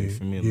type shit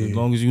for me. Like, as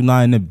long as you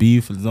not in the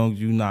beef, as long as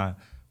you not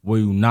where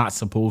you not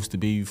supposed to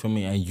be, you feel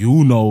me? And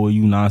you know where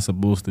you not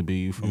supposed to be,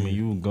 you feel me?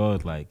 You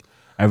good, like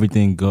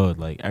everything good,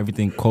 like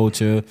everything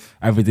culture,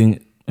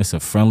 everything. It's a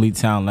friendly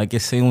town. Like it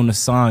say on the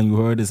sign, you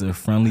heard it's a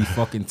friendly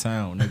fucking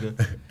town,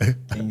 nigga.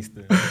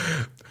 Gangster.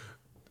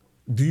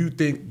 Do you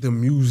think the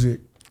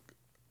music,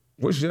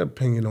 what's your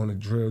opinion on the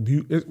drill? Do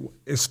you,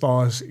 as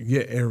far as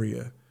your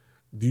area,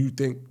 do you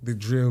think the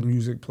drill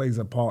music plays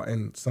a part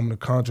in some of the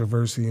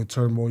controversy and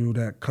turmoil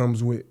that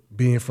comes with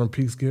being from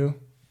P-Skill?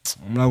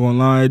 I'm not gonna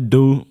lie, it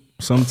do.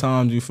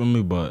 Sometimes, you feel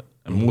me, but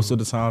most of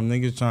the time,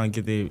 niggas trying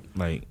to get their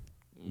like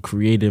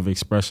creative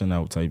expression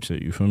out type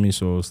shit, you feel me?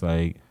 So it's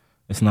like,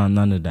 it's not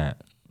none of that.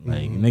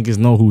 Like niggas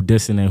know who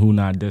dissing and who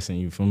not dissing,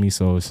 you feel me?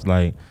 So it's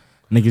like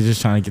niggas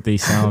just trying to get their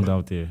sound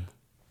out there.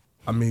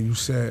 I mean, you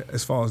said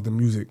as far as the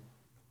music,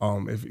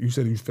 if you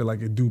said you feel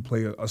like it do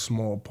play a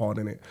small part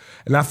in it,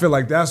 and I feel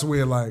like that's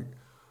where like,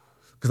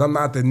 because I'm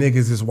not the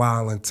niggas is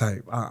wildin'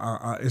 type.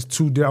 It's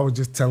two. I was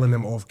just telling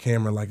them off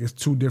camera, like it's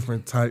two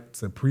different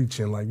types of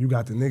preaching. Like you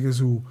got the niggas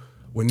who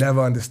would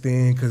never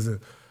understand because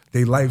of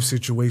their life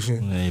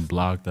situation. They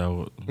blocked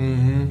out.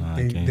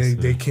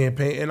 They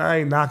campaign, and I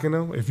ain't knocking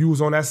them. If you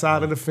was on that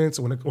side of the fence,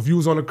 if you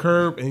was on the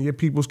curb and your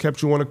peoples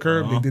kept you on the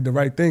curb, they did the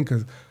right thing.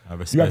 Because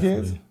you got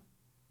kids?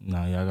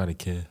 Nah, yeah, I got a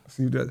kid.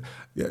 See that?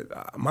 Yeah,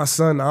 my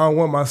son. I don't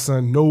want my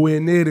son nowhere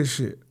near this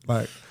shit.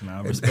 Like,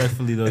 nah,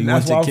 respectfully though, you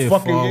want your kid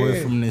far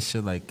away from this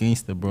shit like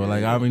gangster, bro.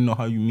 Like I already know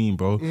how you mean,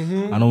 bro.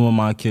 I don't want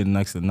my kid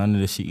next to none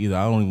of this shit either.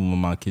 I don't even want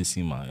my kid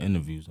see my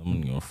interviews.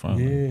 I'm gonna go in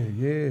front.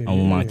 I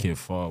want my kid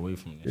far away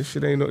from this. This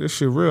shit ain't this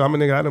shit real. I'm a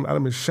nigga. I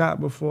done been shot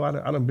before. I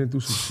done been through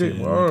some shit.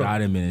 Nigga, I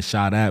done been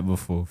shot at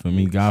before. For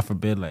me, God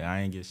forbid, like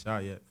I ain't get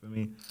shot yet. For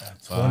me,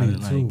 so 22,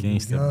 like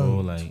gangster, bro.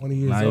 Like 20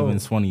 years not old. even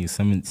 20,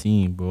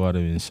 17, bro. I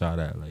done been shot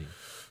at, like.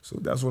 So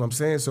that's what I'm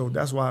saying. So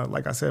that's why,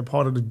 like I said,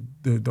 part of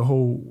the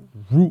whole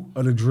root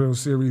of the drill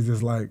series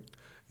is like,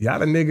 y'all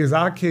the niggas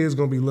our kids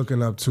gonna be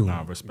looking up to.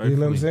 Nah, respectfully, you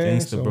know what I'm saying?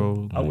 gangsta, so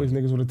bro. I wish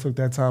niggas would have took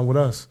that time with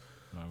us.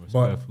 Nah,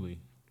 respectfully.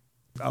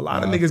 But a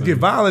lot of niggas get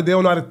violent. They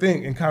don't know how to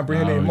think and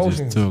comprehend their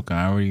emotions.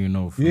 I already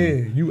know.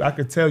 I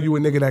could tell you a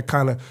nigga that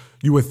kind of,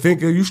 you a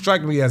thinker. You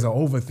strike me as an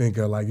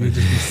overthinker. Like you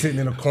just be sitting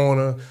in a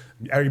corner,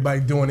 everybody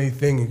doing their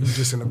thing, and you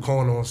just in the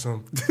corner or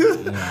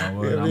something.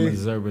 I'm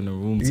observing the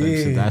room type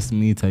shit. That's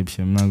me type shit.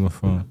 I'm not gonna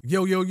front.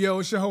 Yo,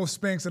 it's your host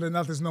Spanks of the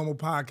Nothing's Normal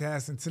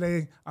podcast, and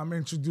today I'm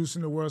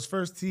introducing the world's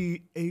first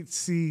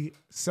THC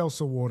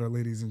seltzer water,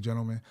 ladies and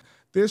gentlemen.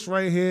 This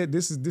right here,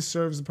 this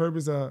serves the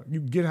purpose of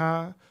you get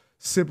high,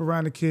 sip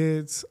around the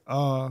kids. You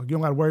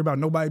don't got to worry about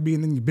nobody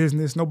being in your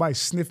business, nobody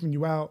sniffing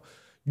you out.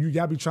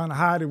 Y'all be trying to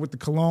hide it with the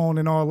cologne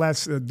and all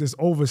that, this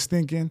over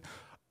stinking.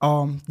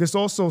 This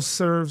also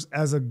serves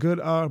as a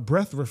good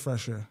breath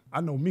refresher.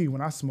 I know me,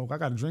 when I smoke, I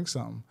got to drink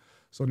something.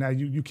 So now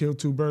you kill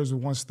two birds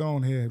with one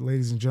stone here,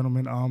 ladies and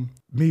gentlemen.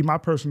 My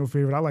personal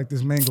favorite, I like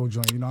this mango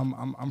joint. You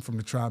know, I'm from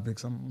the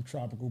tropics. I'm a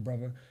tropical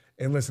brother.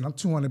 And listen, I'm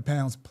 200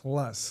 pounds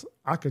plus.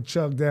 I could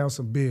chug down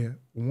some beer.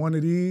 One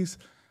of these,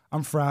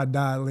 I'm fried,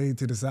 died, laid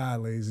to the side,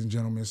 ladies and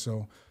gentlemen.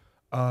 So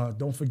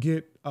don't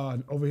forget,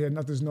 over here,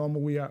 Nothing's Normal,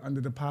 we are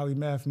under the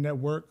Polymath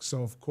Network.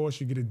 So, of course,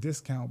 you get a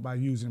discount by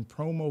using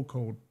promo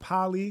code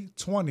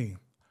POLY20.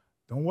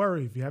 Don't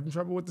worry. If you're having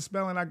trouble with the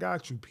spelling, I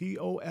got you.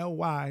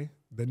 POLY,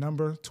 the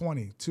number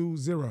 20.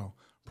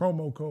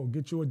 Promo code.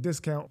 Get you a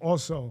discount.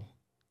 Also,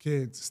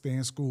 kids, stay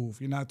in school. If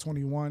you're not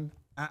 21,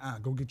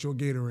 go get your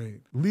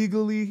Gatorade.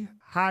 Legally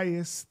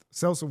highest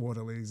seltzer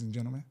water, ladies and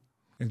gentlemen.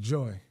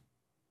 Enjoy.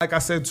 Like I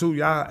said, too,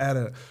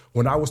 y'all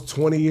when I was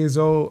 20 years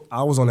old,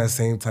 I was on that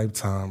same type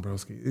time,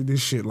 broski.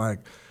 This shit, like,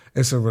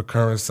 it's a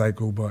recurring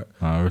cycle, but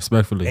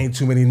respectfully, ain't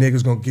too many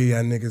niggas gonna give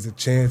y'all niggas a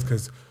chance,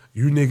 because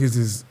you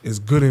niggas is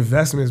good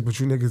investments, but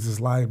you niggas is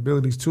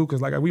liabilities, too,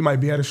 because, like, we might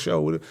be at a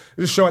show. There's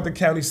a show at the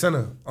county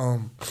center.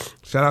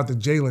 Shout out to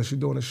Jalen. She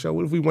doing a show.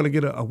 What if we want to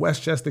get a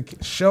Westchester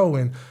show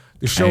and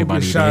the show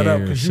gets shot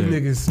up because you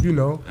niggas, you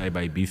know.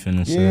 Everybody beefing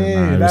and shit.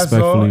 Yeah, that's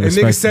all. And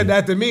niggas said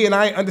that to me, and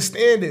I ain't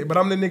understand it. But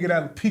I'm the nigga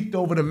that peeked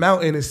over the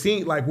mountain and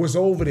seen, like, what's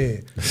over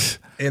there.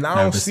 And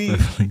I don't see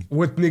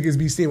what niggas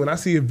be seeing. When I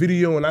see a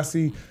video and I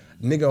see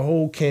nigga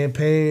whole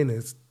campaign,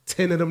 it's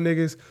 10 of them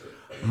niggas,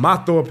 my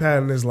thought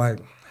pattern is like,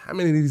 how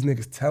many of these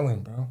niggas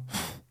telling, bro?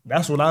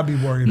 That's what I be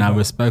worried about. Not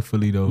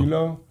respectfully, though. You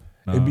know?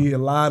 It be a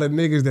lot of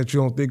niggas that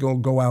you don't think gonna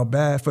go out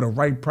bad for the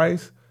right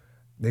price.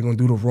 They gonna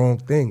do the wrong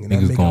thing. And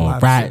niggas gonna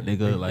rat, they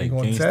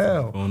gonna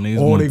tell. Or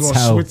they gonna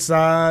switch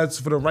sides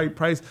for the right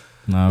price.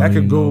 That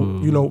could go,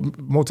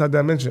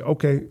 multi-dimension.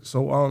 Okay,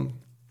 so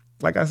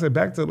like I said,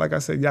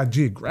 y'all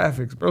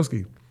geographics,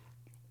 broski.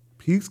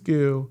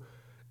 Peekskill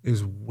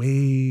is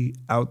way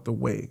out the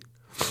way.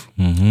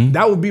 Mm-hmm.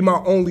 That would be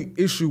my only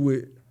issue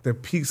with the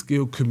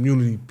Peekskill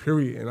community,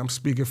 period. And I'm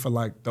speaking for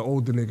like the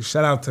older niggas.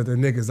 Shout out to the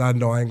niggas I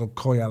know. I ain't gonna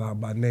call y'all out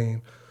by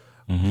name.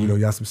 Mm-hmm. You know,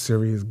 y'all some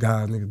serious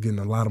guys, niggas getting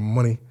a lot of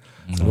money.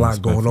 There's a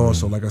lot going on.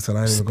 So like I said,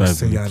 I ain't even gonna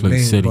say y'all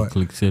name.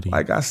 Click City.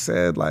 Like I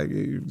said, like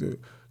the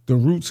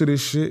roots of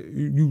this shit,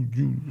 you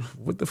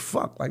what the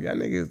fuck? Like y'all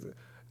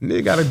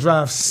nigga gotta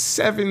drive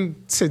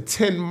 7 to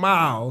 10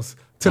 miles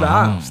to the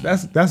house.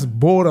 That's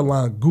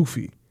borderline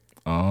goofy,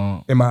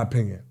 in my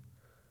opinion.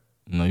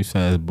 No, you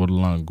said it's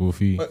borderline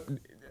goofy.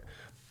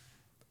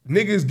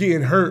 Niggas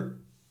getting hurt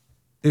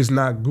is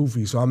not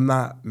goofy, so I'm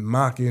not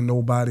mocking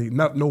nobody.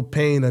 No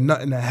pain or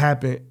nothing that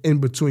happened in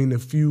between the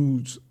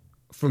feuds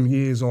from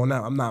years on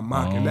out. I'm not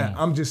mocking that.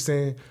 I'm just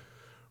saying,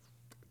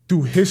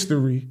 through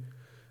history,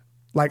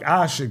 like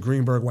our shit,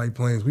 Greenberg, White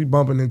Plains, we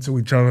bumping into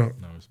each other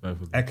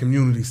at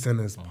community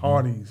centers,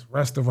 parties,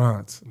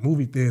 restaurants,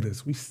 movie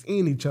theaters. We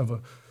seen each other.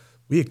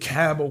 We a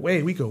cab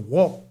away. We could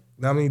walk.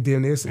 I mean,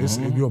 damn near,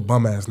 you're a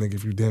bum ass nigga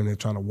if you damn near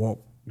trying to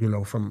walk,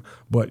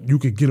 but you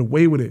could get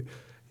away with it.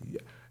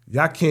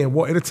 Y'all can't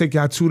walk. It'll take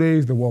y'all 2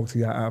 days to walk to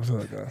your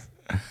opposite, guys.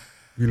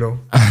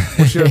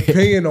 What's your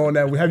opinion on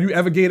that? Have you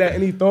ever gave that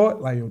any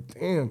thought? Like, yo,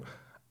 damn,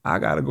 I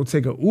gotta go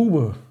take an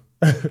Uber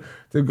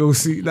to go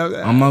see.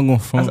 I'm not gonna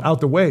front. That's out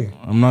the way.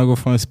 I'm not gonna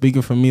front.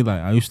 Speaking for me,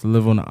 like I used to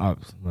live on the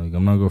ops. Like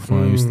I'm not gonna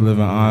front. I used to live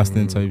in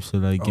Austin type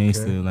shit, like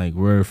gangster, like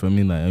word for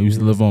me. Like I used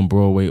to live on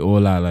Broadway,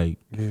 all that, like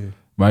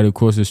right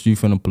across the street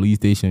from the police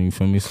station. You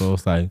feel me? So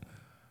it's like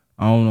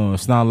I don't know.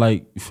 It's not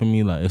like you feel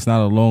me. Like it's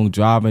not a long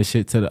drive and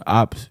shit to the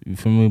ops. You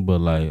feel me? But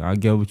like I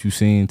get what you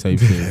saying type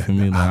shit. You feel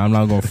me? Like I'm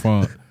not gonna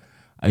front.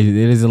 It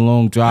is a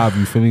long drive,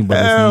 you feel me? But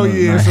hell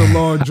it's a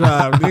long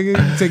drive,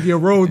 nigga. You take your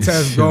road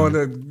test going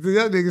to,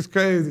 that nigga's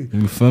crazy.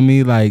 You feel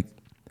me? Like,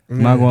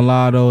 I'm not gonna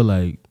lie though,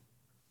 like,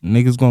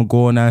 niggas gonna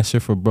go on that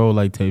shit for bro,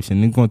 like, type shit.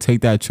 Niggas gonna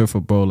take that trip for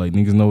bro, like,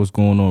 niggas know what's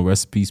going on,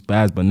 recipe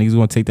spaz, but niggas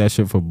gonna take that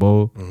shit for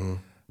bro.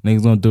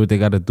 Niggas gonna do what they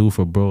gotta do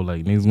for bro,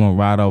 like, niggas gonna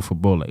ride out for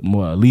bro, like,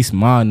 more, at least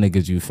my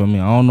niggas, you feel me?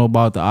 I don't know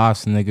about the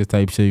ops niggas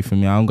type shit, you feel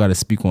me? I don't gotta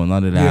speak on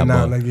none of that. Yeah,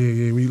 nah, but like,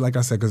 we, like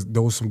I said, because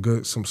those some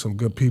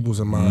good peoples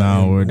of mine.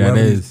 Nah, word, that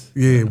is.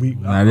 Yeah,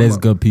 that is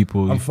good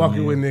people. I'm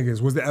fucking with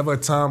niggas. Was there ever a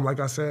time, like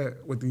I said,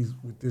 with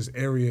this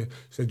area, you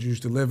said you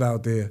used to live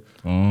out there,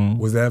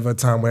 was there ever a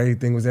time where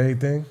everything was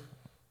everything?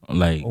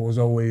 Like, or was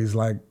always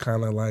like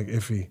kind of like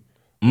iffy?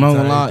 I'm not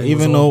gonna lie,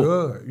 even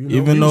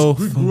though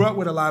we grew up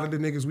with a lot of the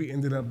niggas we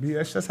ended up being.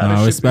 That's just how that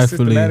shit is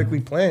systematically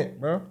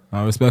planned, bro.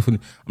 Respectfully,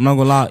 I'm not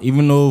gonna lie,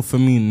 even though for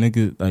me,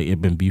 nigga, like it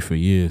been beef for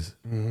years.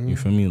 You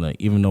feel me? Like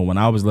even though when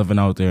I was living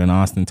out there in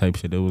Austin type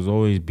shit, it was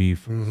always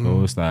beef.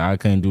 So it's like I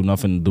couldn't do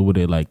nothing to do with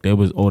it. Like there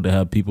was older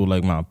head people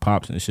like my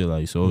pops and shit.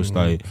 Like so it's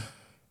like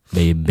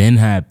they been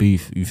had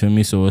beef, you feel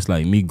me? So it's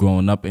like me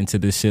growing up into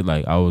this shit,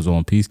 like I was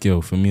on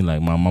Peekskill. For me,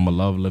 like my mama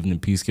loved living in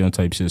Peekskill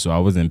type shit, so I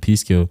was in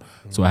Peekskill.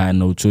 So I had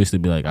no choice to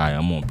be like, all right,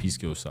 I'm on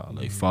Peekskill side.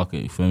 Like fuck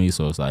it, you feel me?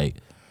 So it's like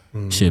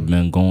shit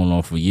been going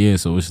on for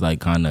years, so it's like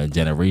kind of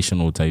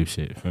generational type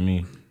shit for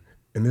me.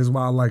 And this is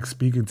why I like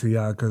speaking to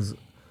y'all, because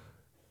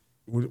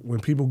when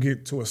people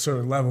get to a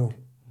certain level,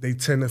 they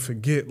tend to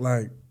forget,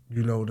 like,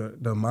 you know,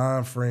 the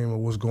mind frame of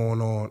what's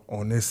going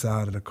on this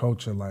side of the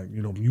culture. Like,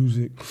 you know,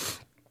 music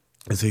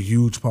is a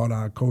huge part of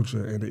our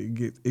culture, and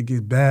it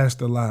gets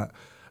bashed a lot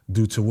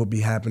due to what be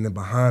happening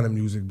behind the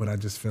music. But I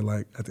just feel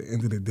like at the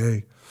end of the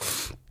day,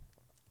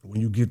 when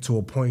you get to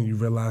a point you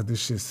realize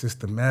this shit's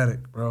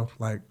systematic, bro.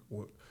 Like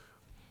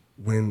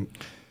when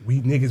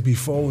we niggas be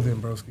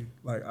folding, broski.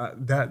 Like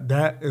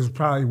that is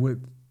probably what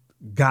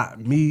got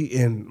me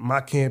and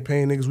my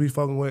campaign niggas we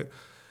fucking with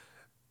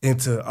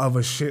into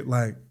other shit,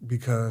 like,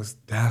 because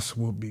that's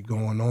what be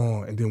going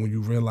on. And then when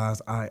you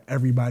realize, all right,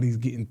 everybody's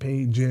getting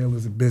paid, jail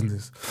is a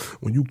business.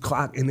 When you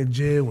clock in the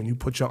jail, when you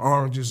put your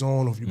oranges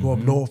on, or if you go up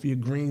north for your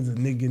greens, a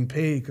nigga getting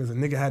paid, because a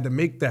nigga had to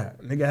make that.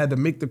 A nigga had to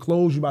make the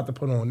clothes you about to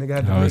put on. Nigga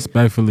had to make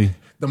respectfully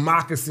the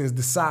moccasins,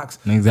 the socks.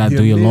 Niggas got to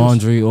do your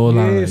laundry, all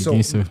that.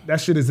 Yeah, so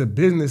that shit is a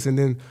business, and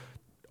then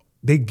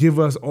they give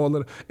us all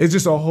of it's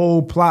just a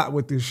whole plot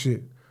with this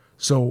shit.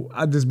 So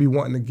I just be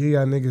wanting to give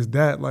y'all niggas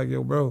that, like,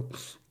 yo, bro,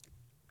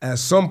 at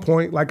some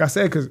point, like I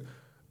said, because,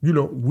 you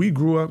know, we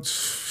grew up,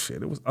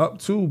 shit, it was up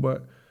too,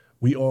 but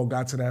we all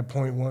got to that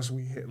point once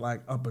we hit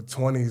like upper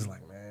 20s,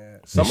 like,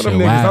 man, some of them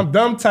niggas I'm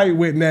dumb tight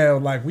with now,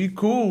 like, we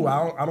cool.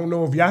 I don't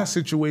know if y'all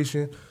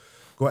situation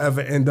gonna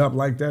ever end up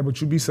like that,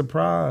 but you'd be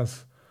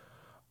surprised.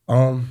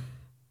 Yeah,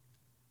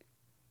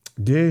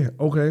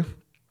 okay.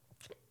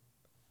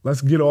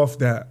 Let's get off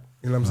that.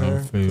 You know what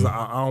I'm saying? Because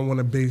I don't want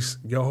to base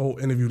your whole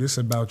interview this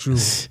about you.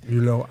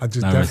 You know, I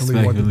just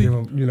definitely want to give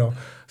them, you know,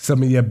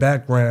 some of your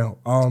background.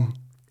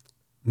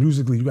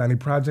 Musically, you got any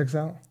projects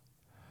out?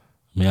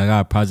 I mean, I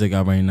got a project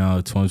out right now,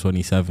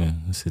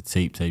 2027. It's a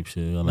tape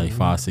shit. I got like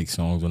 5-6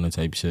 songs on the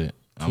type shit.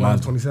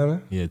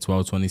 1227? Yeah,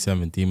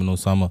 1227,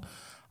 DEMONOSAMA.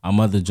 I'm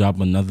about to drop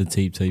another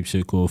tape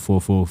shit called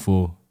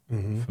 444.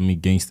 For me,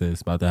 gangster.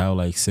 It's about to have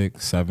like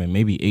 6, 7,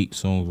 maybe 8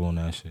 songs on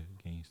that shit.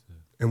 Gangster.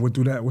 And what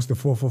do that? What's the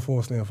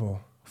 444 stand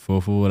for?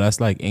 444,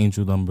 that's like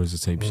angel numbers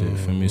type shit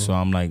for me. So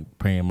I'm like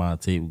praying my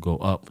tape go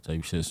up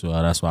type shit. So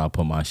that's why I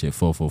put my shit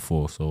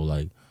 444. So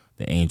like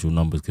the angel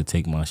numbers could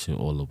take my shit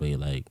all the way.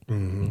 Like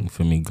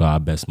for me,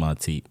 God bless my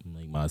tape.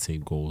 Like my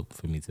tape go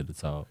for me to the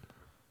top.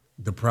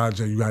 The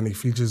project, you got any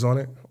features on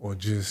it, or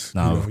just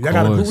nah, you know, y'all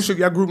got a group? What's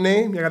y'all group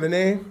name? Y'all got a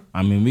name?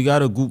 I mean, we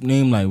got a group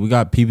name. Like we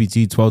got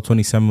PBG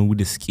 1227. We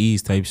the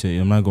skis type shit.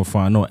 I'm not gonna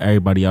find. I know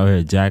everybody out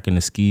here jacking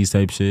the skis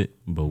type shit,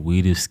 but we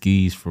the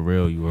skis for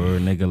real. You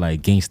heard, nigga?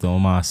 Like gangster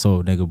on my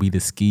soul, nigga. We the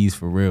skis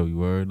for real.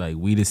 You heard? Like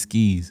we the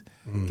skis,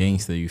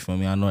 gangster. You feel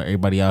me? I know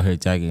everybody out here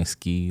jacking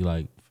ski.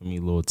 Like for me,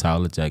 little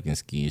Tyler jacking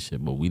ski and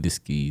shit, but we the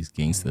skis,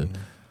 gangster.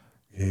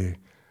 Yeah.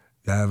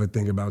 Y'all ever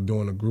think about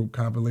doing a group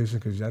compilation?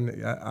 Because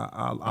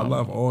I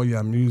love all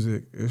y'all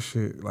music. This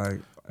shit,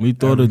 like, we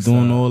thought of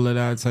doing all of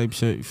that type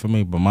shit for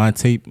me, but my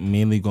tape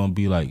mainly gonna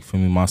be like, for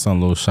me, my son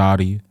Lil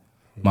Shotty,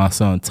 my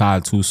son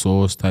Todd Two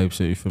Souls type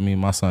shit, for me,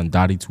 my son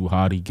Dottie Too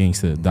Hottie,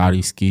 gangster,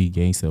 Dottie Ski,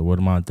 gangster, what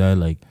am I dad?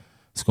 Like,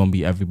 it's gonna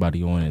be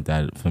everybody on it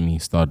that, for me,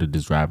 started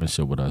this rapping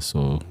shit with us.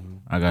 So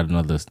I got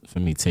another, for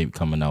me, tape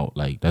coming out.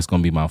 Like, that's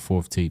gonna be my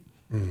 4th tape,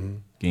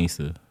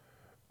 gangster.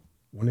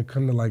 When it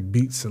come to like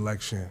beat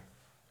selection,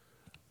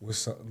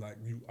 what's like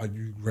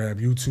you grab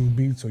YouTube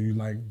beats, or you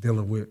like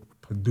dealing with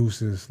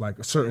producers,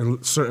 like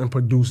certain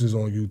producers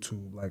on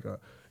YouTube? Like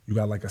you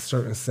got like a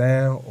certain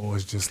sound, or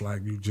it's just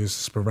like you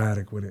just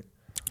sporadic with it?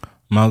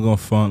 I'm not gonna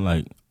front,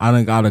 like, I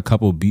done got a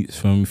couple beats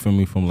from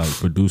like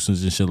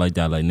producers and shit like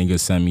that. Like, niggas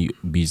send me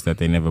beats that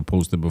they never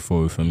posted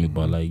before, for me.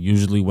 But like,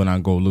 usually when I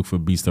go look for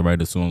beats to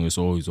write a song, it's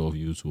always off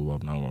YouTube.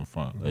 I'm not gonna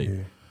front. Like,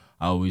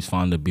 I always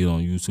find a beat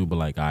on YouTube, but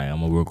like, I'm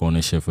gonna work on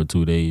this shit for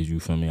 2 days.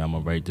 You feel me? I'm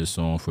gonna write this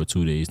song for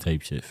 2 days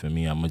type shit. For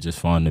me, I'm gonna just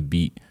find the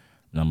beat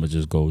and I'm gonna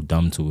just go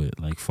dumb to it.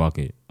 Like, fuck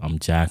it, I'm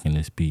jacking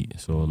this beat.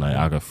 So like,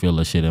 I can feel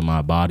the shit in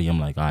my body. I'm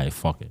like,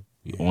 fuck it,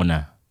 we on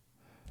that.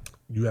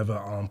 You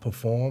ever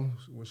perform?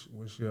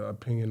 What's your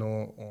opinion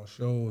on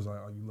shows?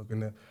 Like, are you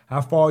looking at how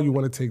far you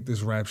want to take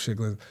this rap shit?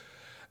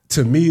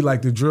 To me,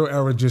 like, the drill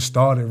era just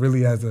started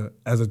really as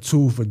a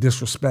tool for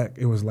disrespect.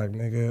 It was like,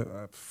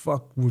 nigga,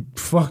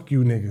 fuck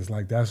you niggas.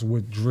 Like, that's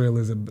what drill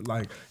is.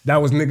 Like, that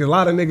was niggas. A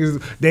lot of niggas,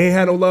 they ain't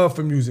had no love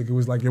for music. It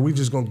was like, yeah, we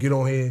just gonna get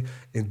on here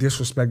and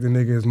disrespect the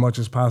nigga as much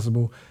as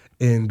possible,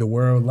 and the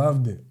world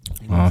loved it.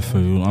 I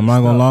feel you. I'm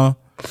not gonna lie.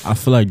 I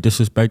feel like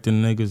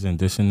disrespecting niggas and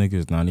dissing niggas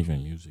is not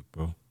even music,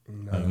 bro.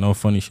 Like, no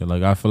funny shit.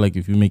 Like, I feel like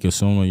if you make a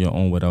song on your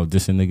own without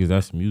dissing niggas,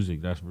 that's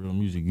music. That's real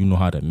music. You know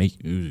how to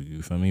make music.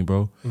 You feel me,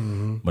 bro?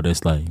 But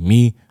it's like,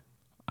 me,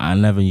 I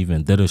never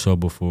even did a show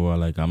before.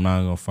 Like, I'm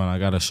not gonna front. I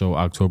got a show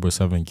October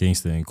 7th,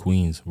 Gangsta in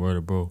Queens. Word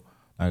of bro.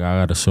 Like,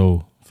 I got a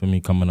show for me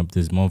coming up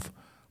this month.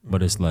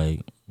 But it's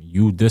like,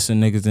 you dissing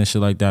niggas and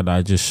shit like that,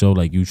 I just show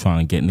like you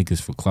trying to get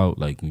niggas for clout.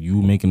 Like,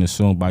 you making a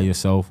song by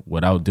yourself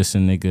without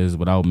dissing niggas,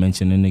 without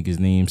mentioning niggas'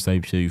 names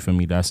type shit. You feel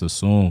me? That's a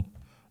song.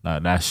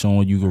 Like, that's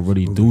showing you can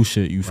really do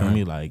shit, you feel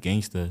me? Like,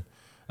 gangster.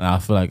 And I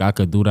feel like I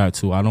could do that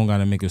too. I don't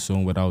gotta make a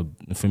song without,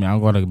 you feel me? I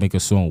don't gotta make a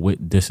song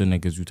with dissing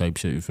niggas, you type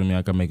shit, you feel me?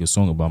 I can make a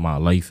song about my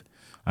life.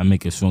 I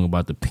make a song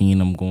about the pain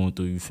I'm going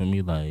through, you feel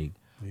me? Like,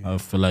 I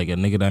feel like a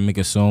nigga that make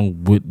a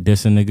song with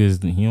dissing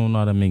niggas, he don't know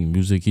how to make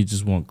music. He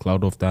just want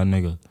clout off that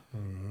nigga.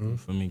 You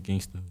feel me?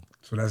 Gangster.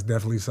 So that's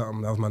definitely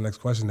something. That was my next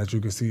question, that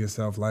you can see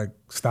yourself like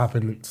stop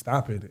it.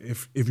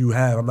 If you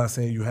have, I'm not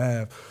saying you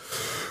have.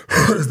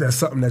 Is that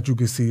something that you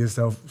can see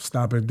yourself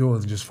stopping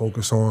doing? Just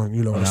focus on,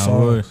 the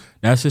song.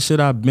 That's the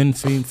shit I've been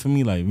for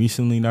me. Like,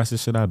 recently, that's the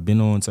shit I've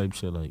been on type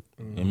shit. Like,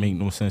 it make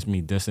no sense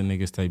me dissing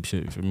niggas type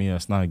shit. For me,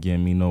 that's not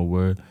getting me no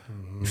word.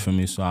 You feel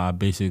me? So I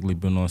basically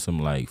been on some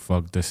like,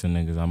 fuck dissing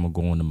niggas. I'm gonna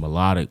go on the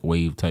melodic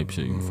wave type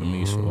shit. You feel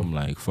me? So I'm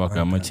like, fuck,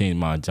 I'm gonna change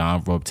my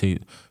genre up,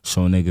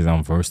 show niggas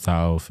I'm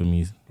versatile. For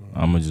me,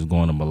 I'm gonna just go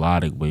on the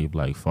melodic wave.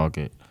 Like, fuck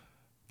it,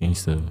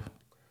 gangsta.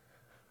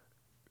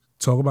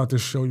 Talk about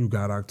this show you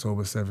got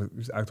October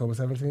 7th. October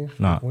 17th?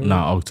 Nah,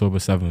 October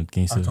 7th,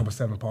 gangsta. October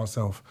 7th, Paul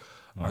Self.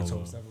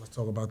 October 7th, let's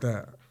talk about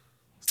that.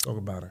 Let's talk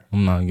about it.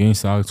 I'm not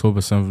gangsta. October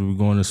 7th, we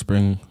going to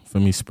Spring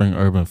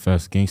Urban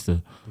Fest,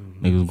 gangsta.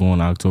 Niggas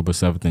going October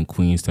 7th in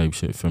Queens type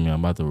shit. For me,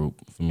 I'm about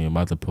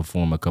to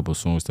perform a couple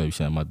songs type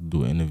shit. I'm about to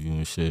do an interview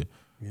and shit.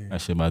 Yeah.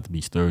 That shit about to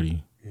be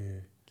sturdy. Yeah.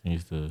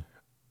 Gangsta.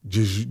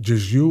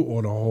 Just you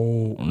or the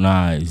whole?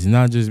 Nah, it's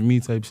not just me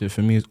type shit.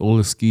 For me, it's all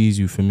the skis.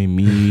 You feel me?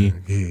 Me,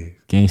 yeah.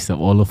 Gangsta,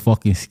 all the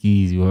fucking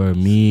skis. You heard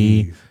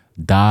me, skis.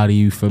 Dottie.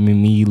 You feel me?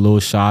 Me, Lil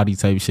Shotty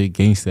type shit.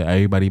 Gangsta.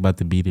 Everybody about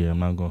to be there. I'm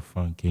not gonna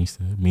front.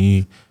 Gangsta.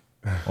 Me,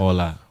 all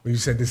that. When you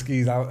said the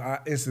skis, I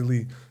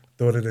instantly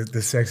thought of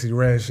the sexy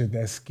red shit.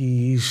 That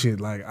ski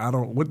shit. Like, I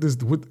don't. What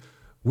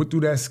do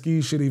that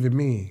ski shit even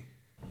mean?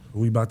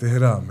 We about to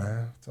hit up,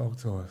 man. Talk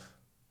to us.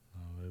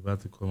 We about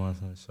to call my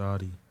son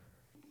Shotty.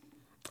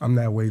 I'm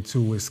that way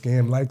too with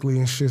Scam Likely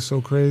and shit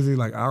so crazy.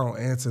 Like, I don't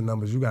answer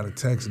numbers. You gotta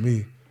text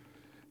me.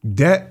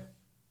 That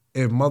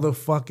if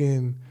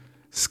motherfucking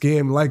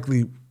Scam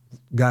Likely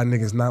got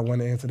niggas not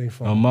want to answer their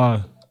phone. I'm like,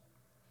 who the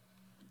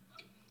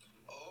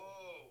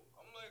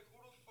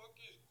fuck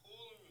is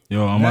calling me?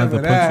 Yo, I'm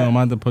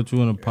about to put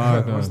you in a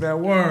podcast. What's that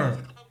word?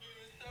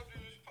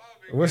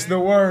 What's the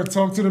word?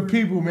 Talk to the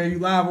people, man. You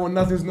live on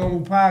Nothing's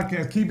Normal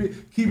podcast. Keep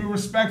it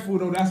respectful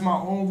though. That's my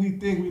only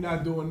thing. We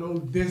not doing no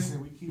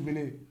dissing. We keeping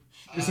it.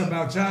 It's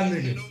about y'all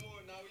niggas.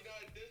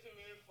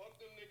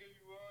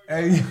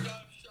 Hey,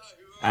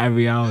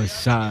 every hour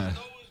shot.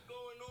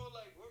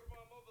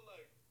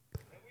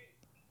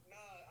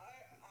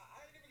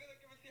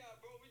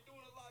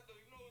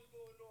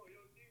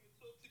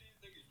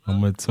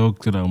 I'm gonna talk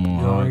to them on.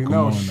 You already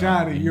know,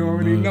 Shotty. You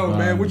already know,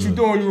 man. What you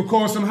doing? You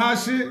recording some hot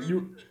shit?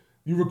 You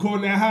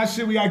recording that hot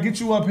shit? We gotta get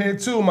you up here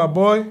too, my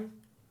boy.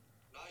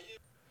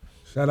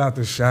 Shout out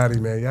to Shotty,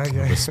 man.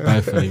 Yeah.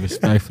 Respectfully. These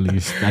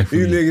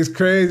niggas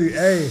crazy.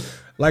 Hey,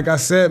 like I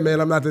said,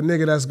 man, I'm not the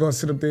nigga that's gonna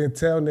sit up there and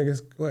tell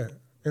niggas. What?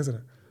 Answer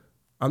that.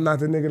 I'm not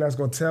the nigga that's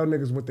gonna tell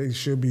niggas what they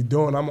should be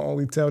doing. I'ma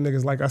only tell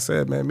niggas, like I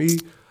said, man,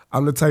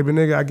 I'm the type of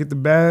nigga, I get the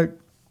bag,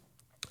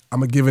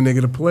 I'ma give a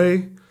nigga the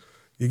play.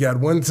 You got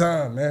one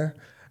time, man.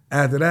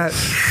 After that,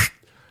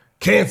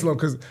 cancel them,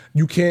 because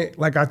you can't,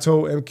 like I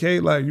told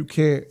MK, like, you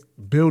can't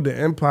build an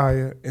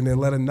empire and then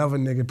let another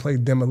nigga play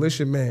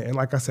Demolition Man. And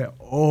like I said,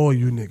 all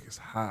you niggas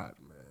hot,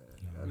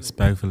 man.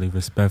 Respectfully.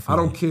 I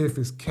don't care if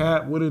it's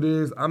cap, what it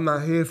is. I'm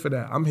not here for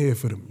that. I'm here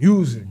for the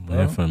music, bro.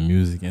 Yeah, for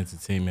music,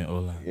 entertainment,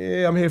 all that.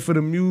 Yeah, I'm here for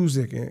the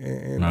music.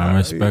 And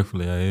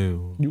Respectfully, I hear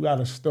you. You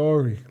got a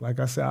story. Like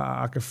I said,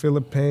 I can feel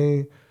the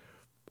pain.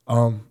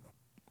 Only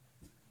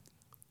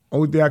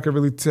thing I can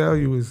really tell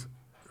you is,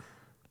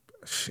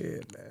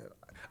 shit, man.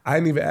 I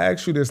didn't even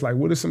ask you this. Like,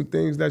 what are some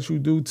things that you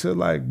do to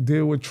like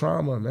deal with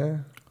trauma,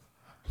 man?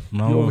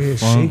 No, you over here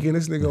shaking.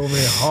 This nigga over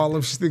here Harlem.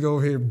 This nigga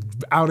over here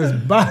out his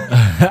body.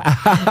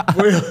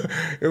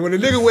 And when the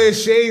nigga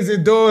wears shades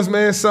indoors,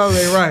 man,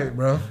 something ain't right,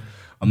 bro.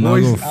 I'm not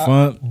gonna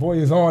front. Boy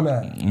is on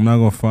that. I'm not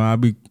gonna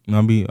front.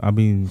 I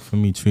be for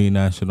me treating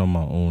that shit on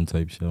my own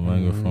type shit. I'm not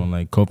gonna front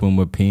like coping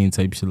with pain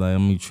type shit. Like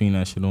I'm be treating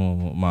that shit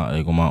on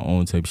my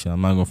own type shit. I'm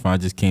not gonna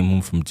front. I just came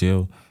home from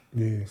jail.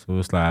 Yeah. So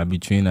it's like I be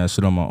treating that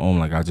shit on my own.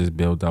 Like I just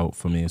built out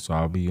for me. So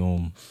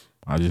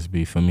I just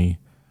be for me.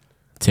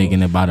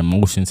 Taking it by the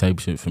motion type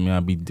shit. For me, I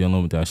be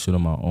dealing with that shit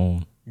on my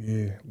own.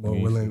 Yeah,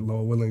 Lord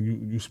willing,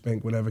 you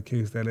spank whatever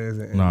case that is.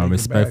 And nah,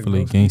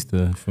 respectfully,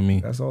 gangster for me.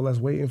 That's all that's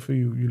waiting for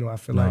you. You know, I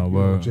feel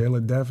like jail or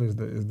death is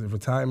the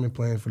retirement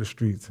plan for the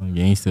streets.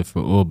 Gangster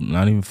for all,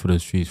 not even for the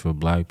streets, for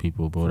black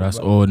people, bro. That's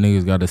all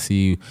niggas gotta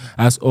see.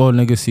 That's all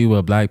niggas see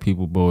with black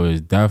people, bro,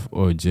 is death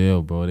or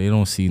jail, bro. They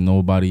don't see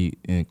nobody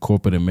in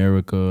corporate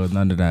America,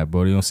 none of that,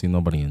 bro. They don't see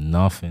nobody in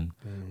nothing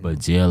but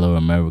jail or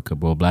America,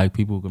 bro. Black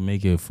people can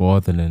make it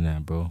farther than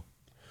that, bro.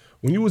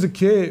 When you was a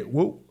kid,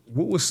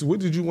 what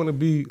did you want to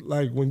be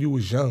like when you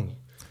was young?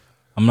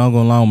 I'm not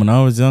gonna lie, when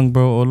I was young,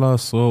 bro, all I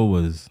saw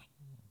was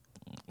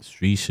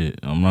street shit.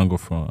 I'm not gonna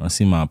front. I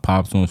see my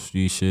pops on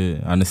street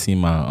shit. I done see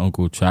my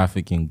uncle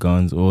trafficking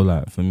guns, all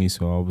that for me.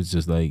 So I was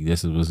just like,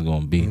 this is what's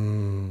gonna be.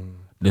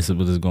 This is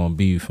what it's gonna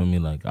be for me.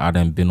 Like I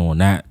done been on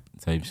that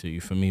type shit,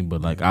 you feel me?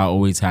 But like I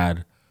always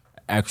had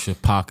extra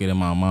pocket in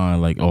my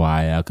mind, like, oh,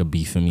 I could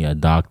be for me a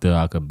doctor,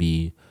 I could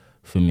be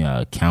for me an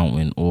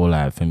accountant, all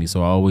that for me.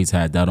 So I always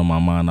had that on my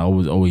mind. I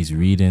was always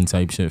reading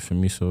type shit for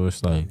me. So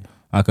it's like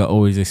I could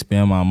always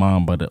expand my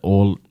mind, but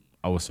all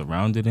I was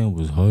surrounded in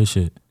was hood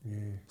shit. Yeah.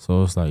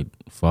 So it's like,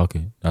 fuck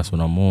it. That's what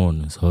I'm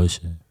on, it's hood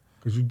shit.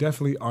 Cause you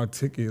definitely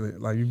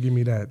articulate, like you give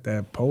me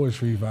that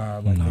poetry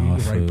vibe, like you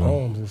can write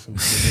poems and some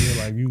shit.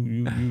 Like you're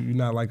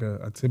not like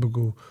a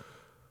typical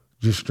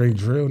just straight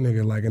drill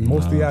nigga. Like, and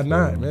most of y'all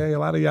not, man. A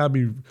lot of y'all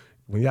be,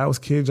 when y'all was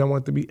kids, y'all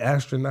wanted to be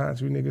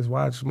astronauts. You niggas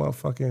watch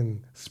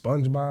motherfucking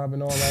SpongeBob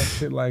and all that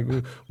shit. Like,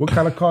 what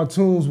kind of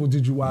cartoons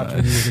did you watch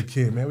when you was a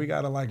kid, man? We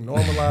gotta like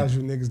normalize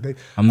you niggas.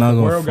 I'm not gonna.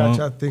 The world got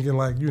y'all thinking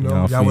like, you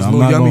know, y'all was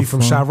Lil Yummy from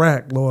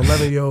Chirac, little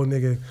 11-year-old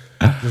nigga,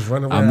 just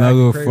running around. I'm not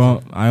gonna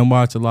front. I don't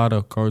watch a lot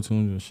of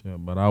cartoons and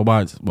shit, but I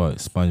watch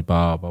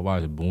SpongeBob. I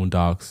watch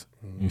Boondocks.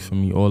 You feel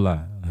me? All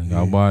that. Like,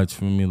 I watch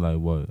for me like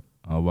what?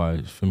 I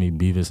watch for me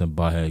Beavis and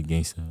Butthead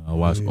Gangster. I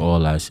watch all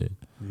that shit.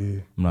 Yeah.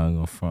 I'm not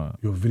gonna front.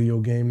 You a video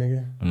game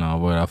nigga? Nah,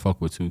 but I fuck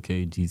with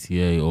 2K,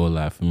 GTA, all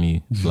that for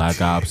me. Black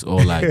Ops,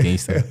 all that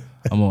gangster.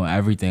 I'm on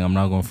everything. I'm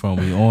not gonna front.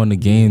 We on the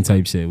game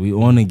type shit. We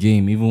on the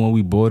game. Even when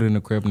we bored in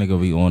the crib, nigga,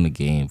 we on the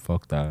game.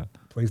 Fuck that.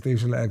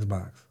 PlayStation or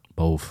Xbox?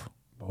 Both.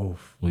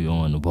 We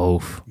on the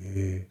both.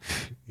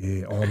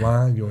 Yeah.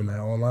 Online? You on that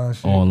online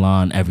shit?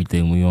 Online,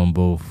 everything. We on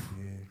both.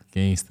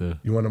 Gangster.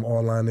 You want them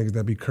online niggas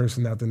that be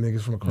cursing out the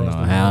niggas from across the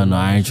world? Hell no,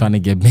 I ain't trying to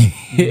get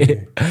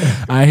banned.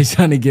 I ain't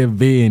trying to get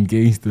banned,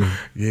 gangster.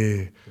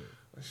 Yeah.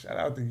 Shout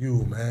out to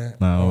you, man.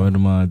 Nah, where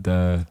am I,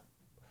 dad?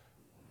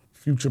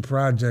 Future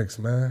projects,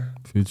 man.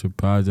 Future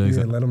projects.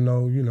 Yeah, let them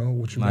know, you know,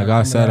 what you like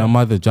I said, I'm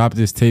about to drop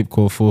this tape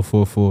called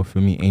 444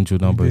 for me, Angel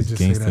Numbers,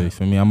 gangster.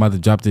 For me, I'm about to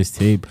drop this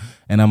tape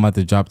and I'm about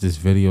to drop this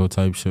video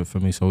type shit for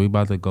me. So we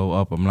about to go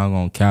up. I'm not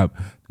gonna cap.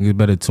 Niggas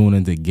better tune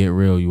in to Get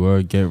Real. You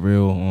heard Get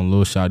Real on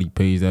Lil Shotty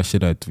page. That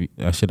shit at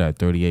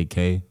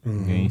 38K.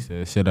 Gangster.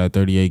 That shit at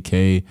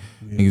 38K.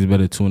 Niggas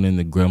better tune in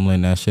to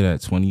Gremlin. That shit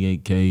at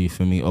 28K. You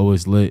feel me?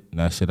 Always lit.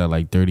 That shit at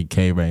like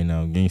 30K right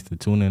now. Gangster.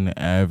 Tune in to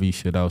every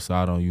shit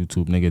outside on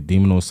YouTube. Nigga,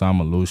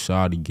 DEMONOSAMA, Lil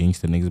Shotty,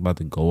 Gangster. Niggas about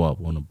to go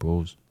up on the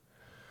bros.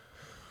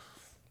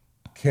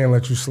 Can't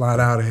let you slide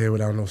out of here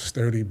without no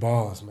sturdy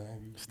balls,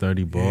 man.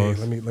 Sturdy balls.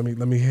 Yeah,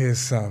 let me hear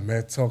something,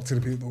 man. Talk to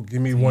the people.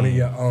 Give me one of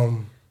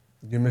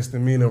your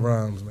misdemeanor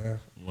rhymes, man.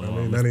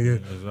 None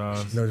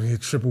of your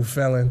triple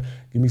felon.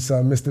 Give me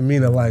something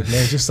misdemeanor like,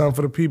 man. Just something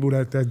for the people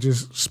that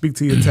just speak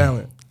to your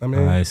talent. I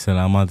mean, all right, so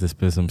I'm about to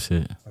spit some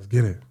shit. Let's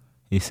get it.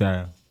 He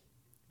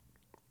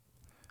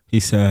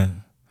said,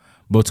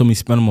 bro told me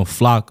spend him a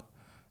flock.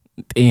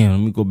 Damn, let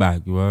me go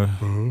back, you heard?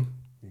 You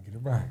get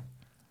it right.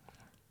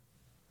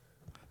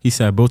 He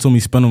said, bro told me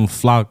spend him a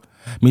flock.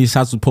 Me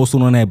shots was posted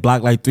on that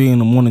block like 3 in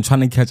the morning trying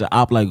to catch a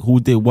op like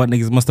who did what,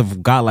 niggas must have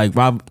forgot like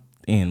Rob.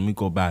 Damn, let me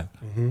go back.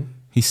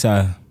 He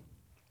said,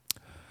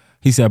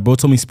 bro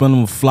told me spend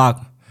him a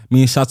flock.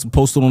 Me and shots were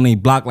posted on they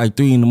block like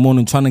 3 in the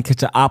morning, trying to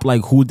catch a op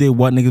like who did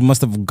what. Niggas must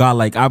have forgot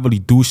like I really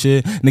do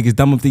shit. Niggas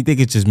dumb if they think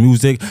it's just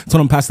music. Told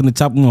them passing the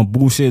chop, we gonna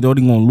bullshit, or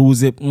they gonna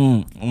lose it.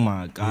 Oh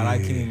my God, I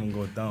can't even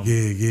go dumb.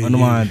 Under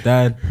my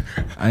dad,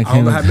 I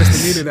don't know how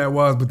misdemeanor that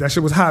was, but that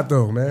shit was hot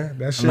though, man.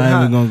 That shit I'm not hot.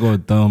 even gonna go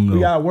dumb though. We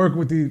gotta work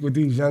with these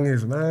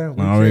youngins, man.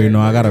 I already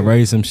know I gotta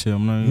raise some shit.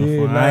 I'm not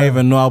even I didn't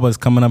even know I was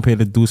coming up here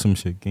to do some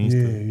shit.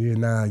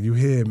 Nah, you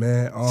here,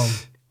 man.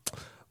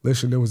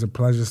 Listen, it was a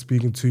pleasure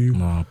speaking to you.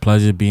 No,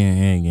 pleasure being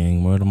here,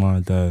 gang. Word of my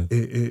dad.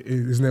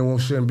 This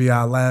shouldn't be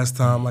our last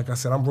time. Like I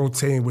said, I'm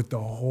rotating with the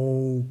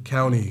whole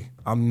county.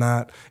 I'm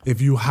not. If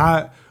you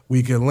hot,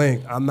 we can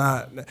link. I'm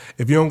not.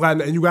 If you don't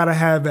got, and you gotta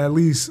have at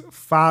least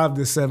 5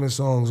 to 7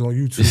 songs on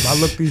YouTube. I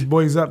look these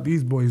boys up.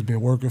 These boys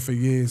been working for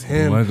years.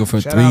 Him working for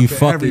shout 3 out to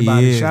fucking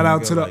everybody. years. Shout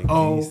out to the like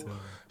O.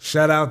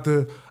 Shout out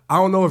to. I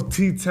don't know if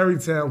T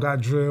Terrytown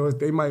got drill.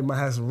 They might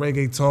have some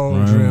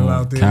reggaeton drill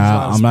out there.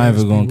 I'm not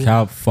even gonna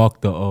count. Fuck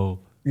the O.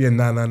 Yeah,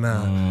 nah. I'm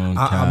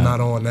not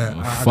on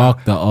that.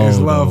 Fuck the O. It's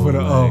love though, for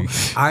the like.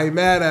 O. I ain't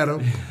mad at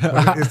him.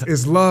 But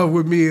it's love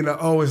with me and the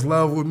O. It's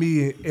love with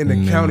me in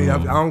the county.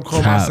 I don't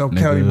call myself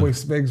County Boy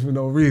Specs for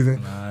no reason.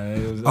 Nah,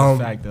 it was a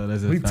fact though.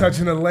 That's a we fact.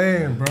 touching the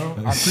land, bro. I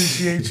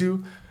appreciate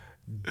you.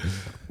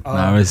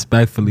 Nah,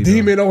 respectfully.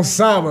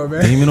 DEMONOSAMA,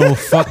 man.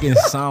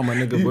 DEMONO-fucking-sama,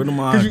 nigga. Word of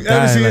my dad. You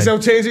ever see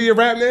yourself changing your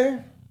rap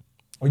name?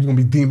 Or you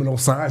gonna be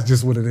DEMONOSAMA? That's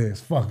just what it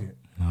is. Fuck it.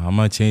 Nah, I'm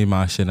gonna change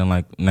my shit in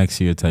like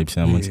next year type shit.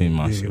 I'm gonna change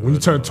my shit. When you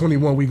turn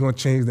 21, we gonna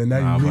change that.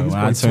 Now you when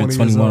I turn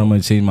 21, I'm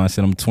gonna change my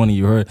shit. I'm 20.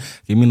 You heard?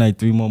 Give me like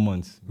 3 more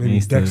months.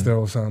 Maybe Dexter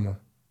Osama.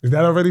 Is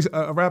that already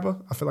a rapper?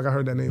 I feel like I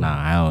heard that name. Nah,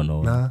 I don't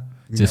know. Nah.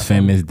 Just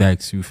famous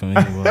Dex. You feel me?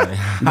 You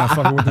not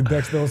fucking with the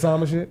Dexter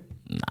Osama shit?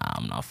 Nah,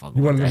 I'm not fucking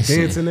You with one of that them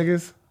shit. dancing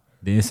niggas?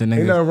 Dancing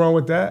Ain't niggas. nothing wrong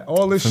with that.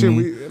 All this shit,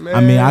 man. I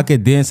mean, I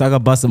could dance. I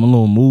could bust them a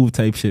little move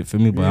type shit for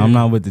me, but I'm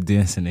not with the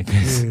dancing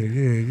niggas.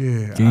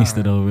 Yeah.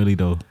 Gangsta though, really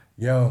though.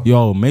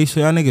 Yo, make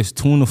sure y'all niggas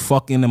tune the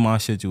fuck into my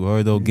shit. You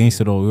heard though,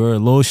 Gangsta though. You heard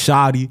Lil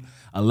Shotty,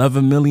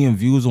 11 million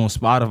views on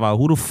Spotify.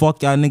 Who the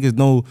fuck y'all niggas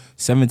know?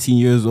 17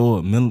 years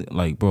old,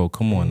 like bro,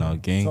 come on now,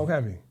 gang. So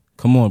heavy.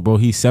 Come on, bro.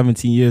 He's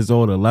 17 years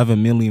old,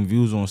 11 million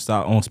views on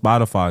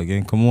Spotify,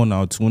 gang. Come on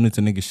now, tune into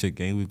nigga shit,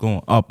 gang. We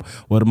going up.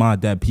 What am I?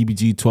 That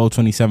PBG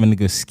 1227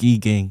 nigga ski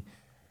gang.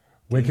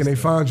 Where can they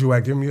find you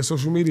at? Give me your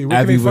social media. Where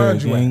Everywhere, can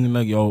they find you at?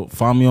 Like, yo,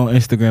 find me on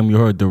Instagram. You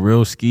heard The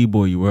Real Ski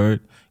Boy. You heard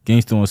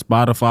Gangsta on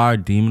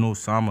Spotify,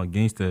 DEMONOSAMA.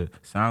 Gangsta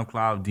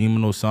SoundCloud,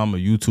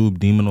 DEMONOSAMA. YouTube,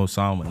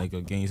 DEMONOSAMA.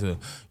 Nigga, Gangsta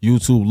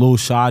YouTube, Lil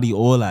Shotty,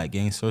 all that,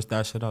 gang. Search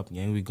that shit up,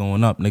 gang. We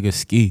going up, nigga.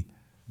 Ski.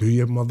 Do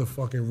your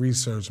motherfucking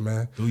research,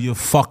 man. Do your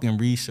fucking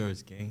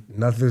research, gang.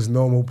 Nothing's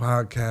Normal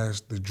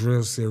Podcast, the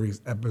Drill Series,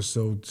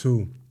 episode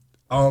 2.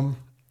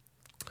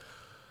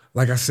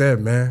 Like I said,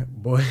 man,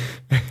 boy,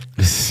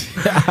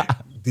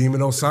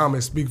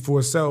 DEMONOSAMA, speak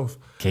for itself.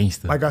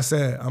 Gangsta. Like I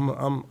said,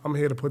 I'm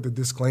here to put the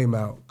disclaimer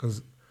out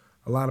because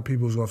a lot of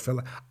people is gonna feel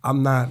like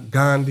I'm not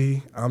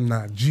Gandhi, I'm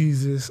not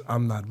Jesus,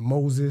 I'm not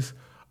Moses.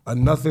 A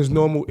Nothing's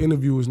Normal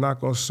interview is not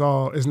gonna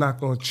solve. It's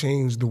not gonna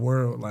change the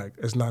world. Like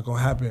it's not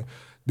gonna happen.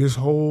 The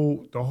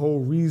whole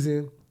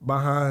reason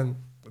behind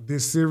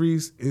this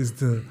series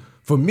is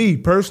for me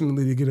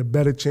personally, to get a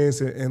better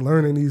chance in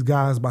learning these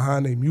guys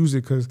behind their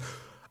music, because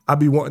I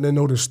be wanting to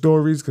know the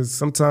stories, because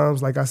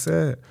sometimes, like I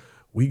said,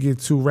 we get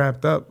too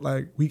wrapped up.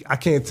 Like I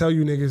can't tell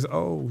you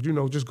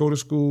niggas, just go to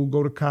school,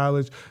 go to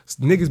college.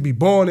 Niggas be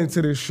born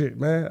into this shit,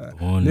 man.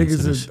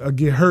 Niggas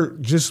get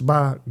hurt just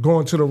by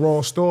going to the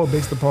wrong store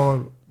based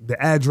upon the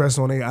address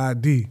on their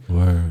ID.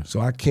 Word. So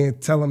I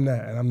can't tell them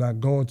that, and I'm not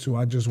going to.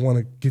 I just want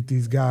to get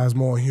these guys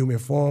more in human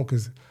form,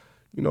 because,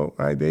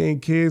 they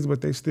ain't kids,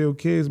 but they still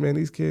kids, man.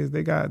 These kids,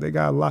 they got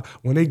a lot.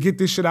 When they get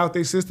this shit out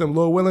their system,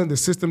 Lord willing, the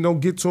system don't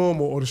get to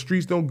them or the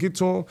streets don't get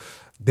to them,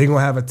 they gonna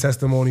have a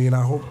testimony, and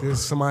I hope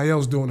there's somebody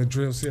else doing the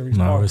drill series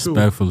part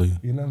respectfully.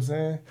 2. You know what I'm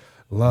saying?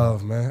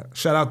 Love, man.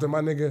 Shout out to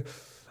my nigga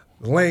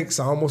Links.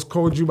 I almost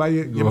called you by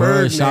your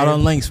bird name. Shout out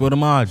Links. What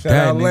am I? Shout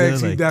out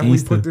Links. He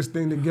definitely put this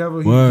thing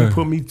together. He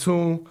put me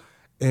tuned.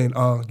 And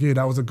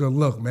that was a good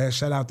look, man.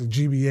 Shout out to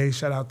GBA.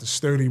 Shout out to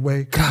Sturdy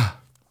Way. God.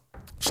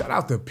 Shout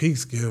out to Peak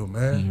Skill,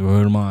 man. You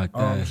heard my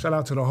dad. Shout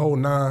out to the whole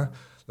 9.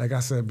 Like I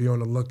said, be on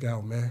the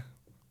lookout, man.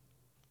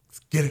 Let's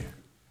get it.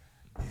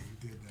 Yeah, you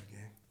did that,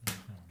 gang.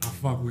 I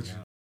fuck with you.